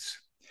audience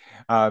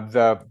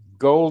the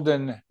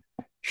golden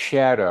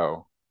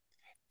shadow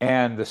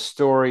and the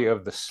story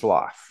of the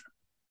sloth.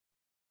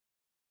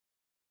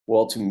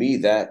 Well, to me,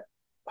 that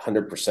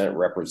 100%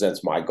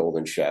 represents my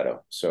golden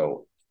shadow.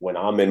 So when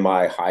I'm in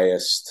my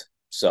highest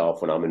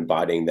self, when I'm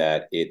embodying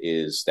that, it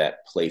is that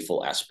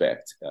playful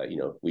aspect.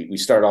 We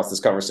started off this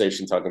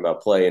conversation talking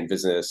about play and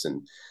business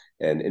and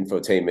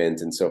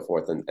infotainment and so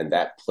forth, and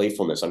that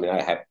playfulness. I mean,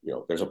 I have,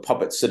 there's a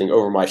puppet sitting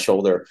over my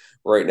shoulder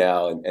right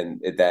now,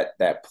 and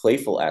that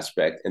playful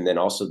aspect, and then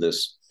also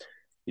this,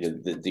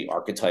 the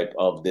archetype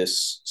of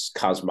this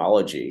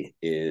cosmology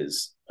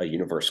is a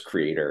universe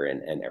creator,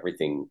 and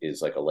everything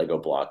is like a Lego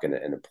block and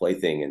a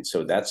plaything. And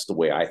so that's the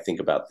way I think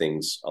about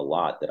things a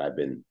lot, that I've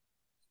been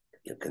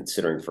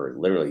considering for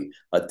literally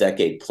a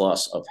decade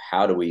plus, of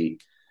how do we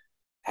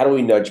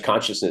nudge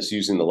consciousness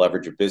using the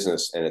leverage of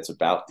business. And it's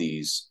about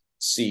these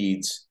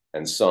seeds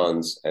and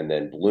suns and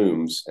then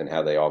blooms and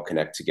how they all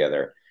connect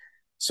together.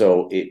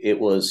 So it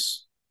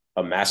was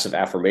a massive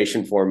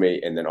affirmation for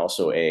me, and then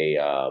also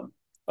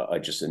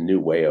just a new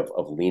way of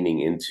leaning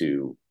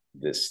into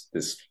this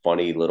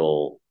funny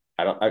little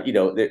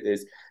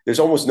there's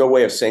almost no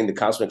way of saying the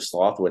cosmic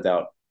sloth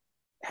without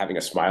having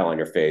a smile on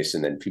your face.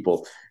 And then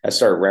people have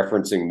started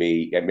referencing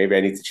me, and maybe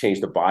I need to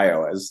change the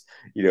bio as,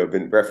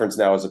 been referenced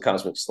now as a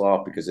cosmic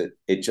sloth, because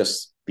it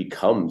just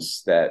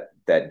becomes that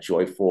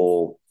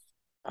joyful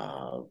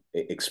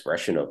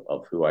expression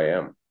of who I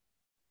am.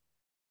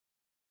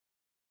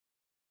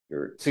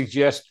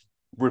 Suggest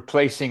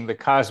replacing the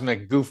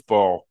cosmic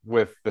goofball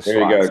with the there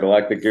sloth. You go,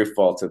 galactic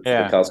goofball to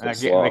the cosmic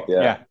sloth.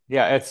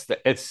 Yeah.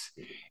 It's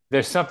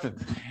there's something.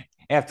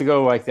 Have to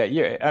go like that.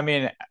 Yeah, I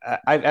mean,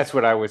 that's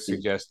what I would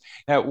suggest.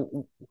 Now,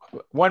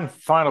 one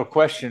final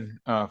question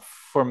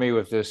for me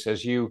with this: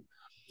 as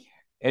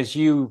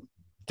you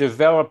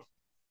develop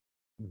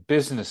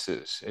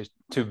businesses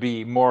to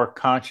be more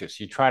conscious,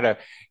 you try to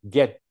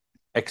get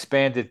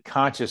expanded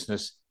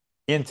consciousness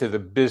into the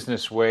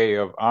business way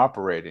of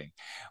operating.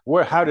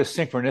 How does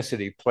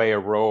synchronicity play a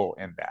role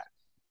in that?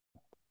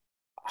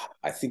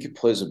 I think it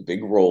plays a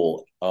big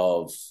role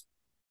of,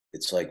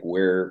 it's like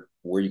where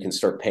you can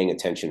start paying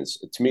attention.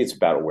 To me, it's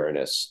about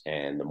awareness.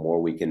 And the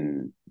more we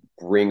can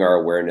bring our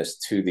awareness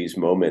to these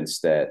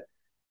moments that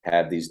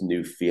have these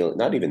new feelings,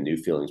 not even new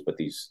feelings, but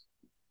these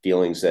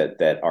feelings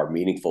that are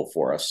meaningful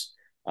for us,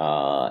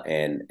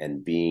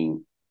 and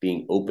being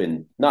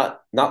open,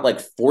 not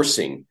like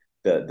forcing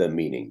the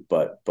meaning,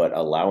 but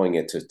allowing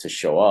it to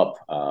show up.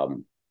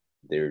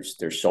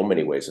 There's so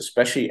many ways,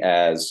 especially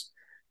as,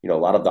 a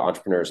lot of the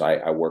entrepreneurs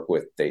I work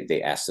with,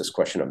 they ask this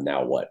question of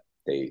now what?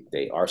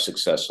 They are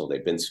successful,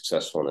 they've been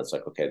successful, and it's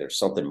like, okay, there's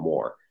something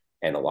more.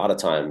 And a lot of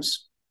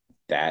times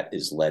that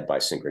is led by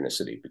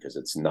synchronicity, because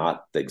it's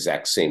not the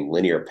exact same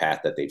linear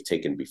path that they've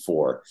taken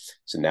before.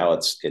 So now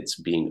it's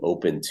being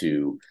open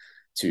to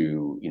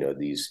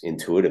these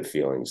intuitive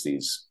feelings,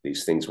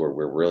 these things where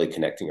we're really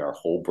connecting our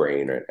whole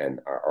brain and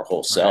our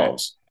whole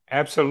selves.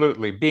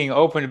 Absolutely. Being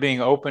open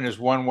is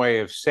one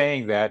way of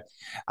saying that.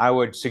 I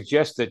would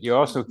suggest that you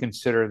also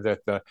consider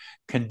that the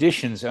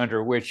conditions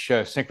under which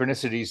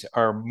synchronicities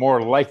are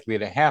more likely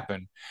to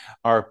happen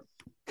are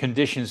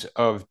conditions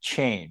of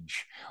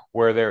change,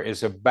 where there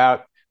is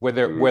where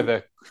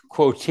the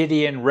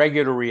quotidian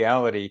regular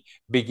reality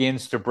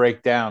begins to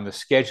break down, the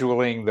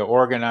scheduling, the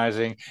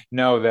organizing.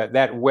 No,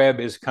 that web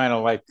is kind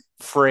of like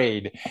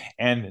frayed,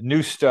 and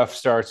new stuff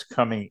starts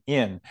coming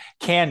in,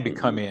 can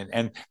become in.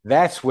 And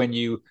that's when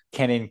you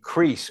can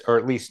increase, or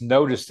at least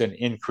notice an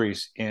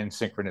increase in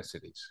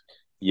synchronicities.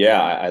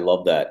 Yeah, I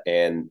love that.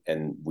 And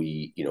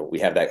we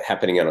have that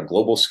happening on a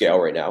global scale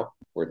right now,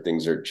 where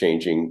things are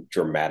changing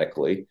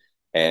dramatically.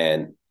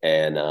 And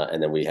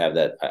then we have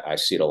that. I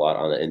see it a lot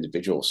on an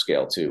individual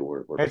scale too,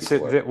 where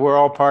we're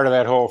all part of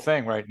that whole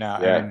thing right now.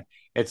 Yeah. I mean,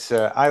 it's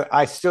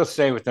I still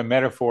say with the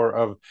metaphor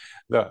of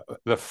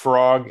the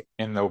frog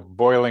in the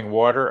boiling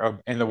water,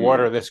 in the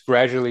water that's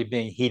gradually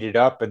being heated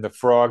up, and the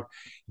frog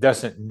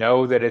doesn't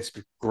know that it's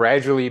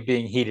gradually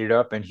being heated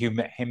up, and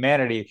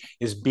humanity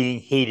is being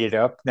heated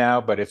up now,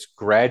 but it's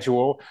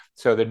gradual,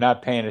 so they're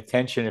not paying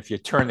attention. If you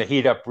turn the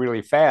heat up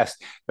really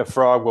fast, the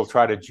frog will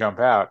try to jump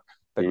out.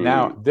 But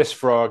now this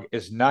frog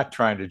is not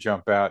trying to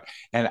jump out,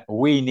 and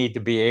we need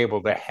to be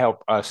able to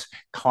help us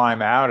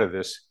climb out of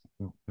this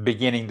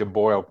beginning to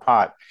boil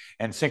pot.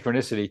 And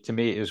synchronicity, to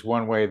me, is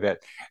one way that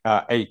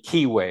a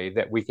key way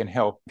that we can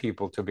help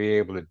people to be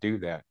able to do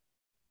that.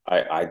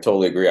 I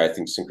totally agree. I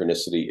think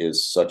synchronicity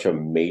is such a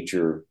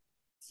major,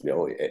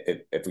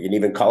 if we can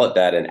even call it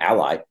that, an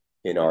ally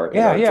in our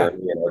journey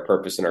and our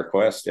purpose and our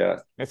quest. Yeah,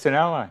 it's an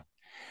ally.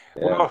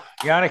 Yeah. Well,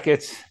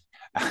 Yanik,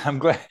 I'm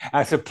glad.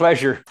 It's a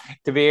pleasure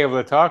to be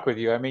able to talk with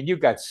you. I mean, you've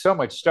got so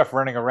much stuff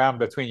running around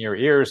between your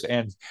ears,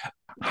 and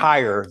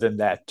higher than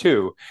that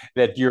too,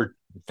 that you're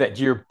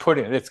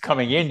putting, that's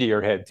coming into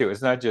your head too.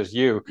 It's not just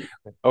you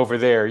over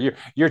there.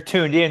 You're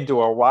tuned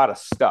into a lot of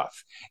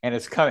stuff, and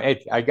it's coming.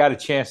 I got a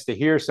chance to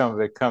hear some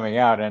of it coming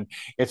out, and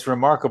it's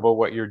remarkable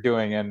what you're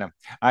doing. And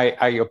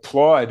I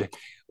applaud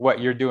what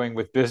you're doing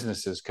with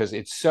businesses, because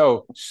it's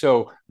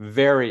so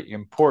very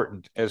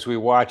important as we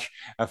watch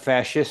a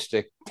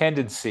fascistic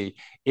tendency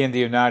in the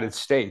United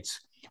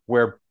States,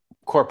 where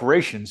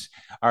corporations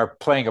are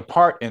playing a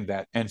part in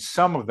that, and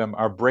some of them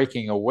are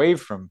breaking away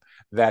from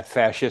that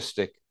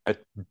fascistic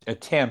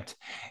attempt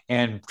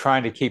and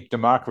trying to keep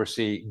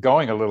democracy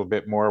going a little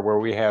bit more, where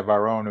we have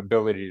our own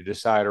ability to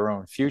decide our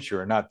own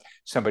future and not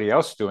somebody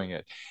else doing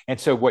it. And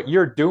so what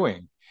you're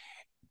doing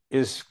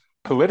is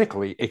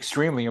politically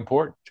extremely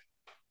important.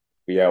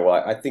 Yeah,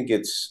 well, I think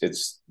it's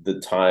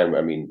the time.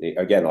 I mean,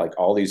 again, like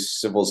all these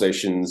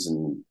civilizations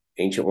and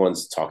ancient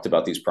ones talked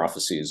about these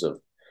prophecies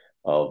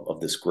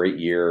of this great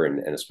year,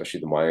 and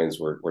especially the Mayans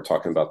were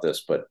talking about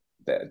this, but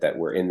that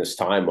we're in this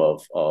time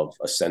of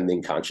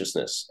ascending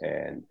consciousness,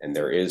 and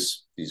there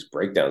is these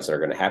breakdowns that are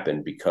going to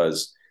happen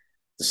because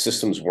the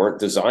systems weren't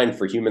designed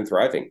for human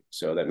thriving.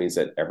 So that means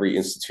that every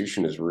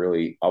institution is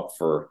really up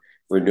for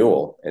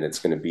renewal, and it's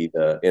going to be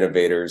the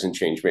innovators and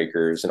change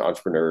makers and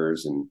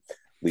entrepreneurs and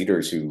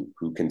leaders who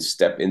can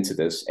step into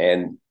this,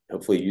 and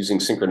hopefully using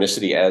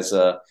synchronicity as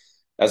a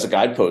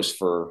guidepost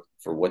for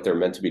what they're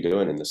meant to be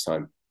doing in this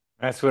time.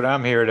 That's what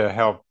I'm here to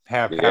help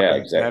have Yeah,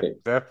 happen, exactly.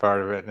 that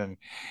part of it. And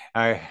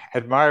I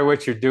admire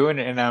what you're doing,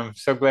 and I'm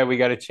so glad we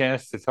got a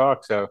chance to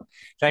talk. So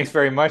thanks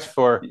very much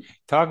for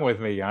talking with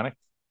me, Yanik.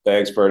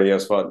 Thanks, Bernie. It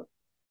was fun.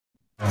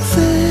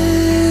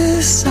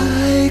 This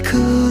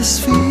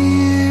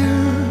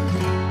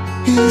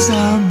psychosphere is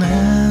our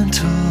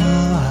mental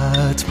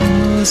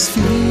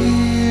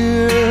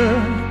atmosphere,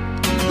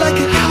 like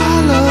a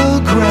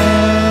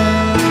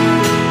hologram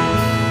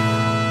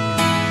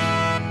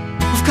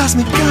of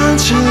cosmic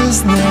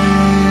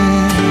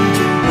consciousness.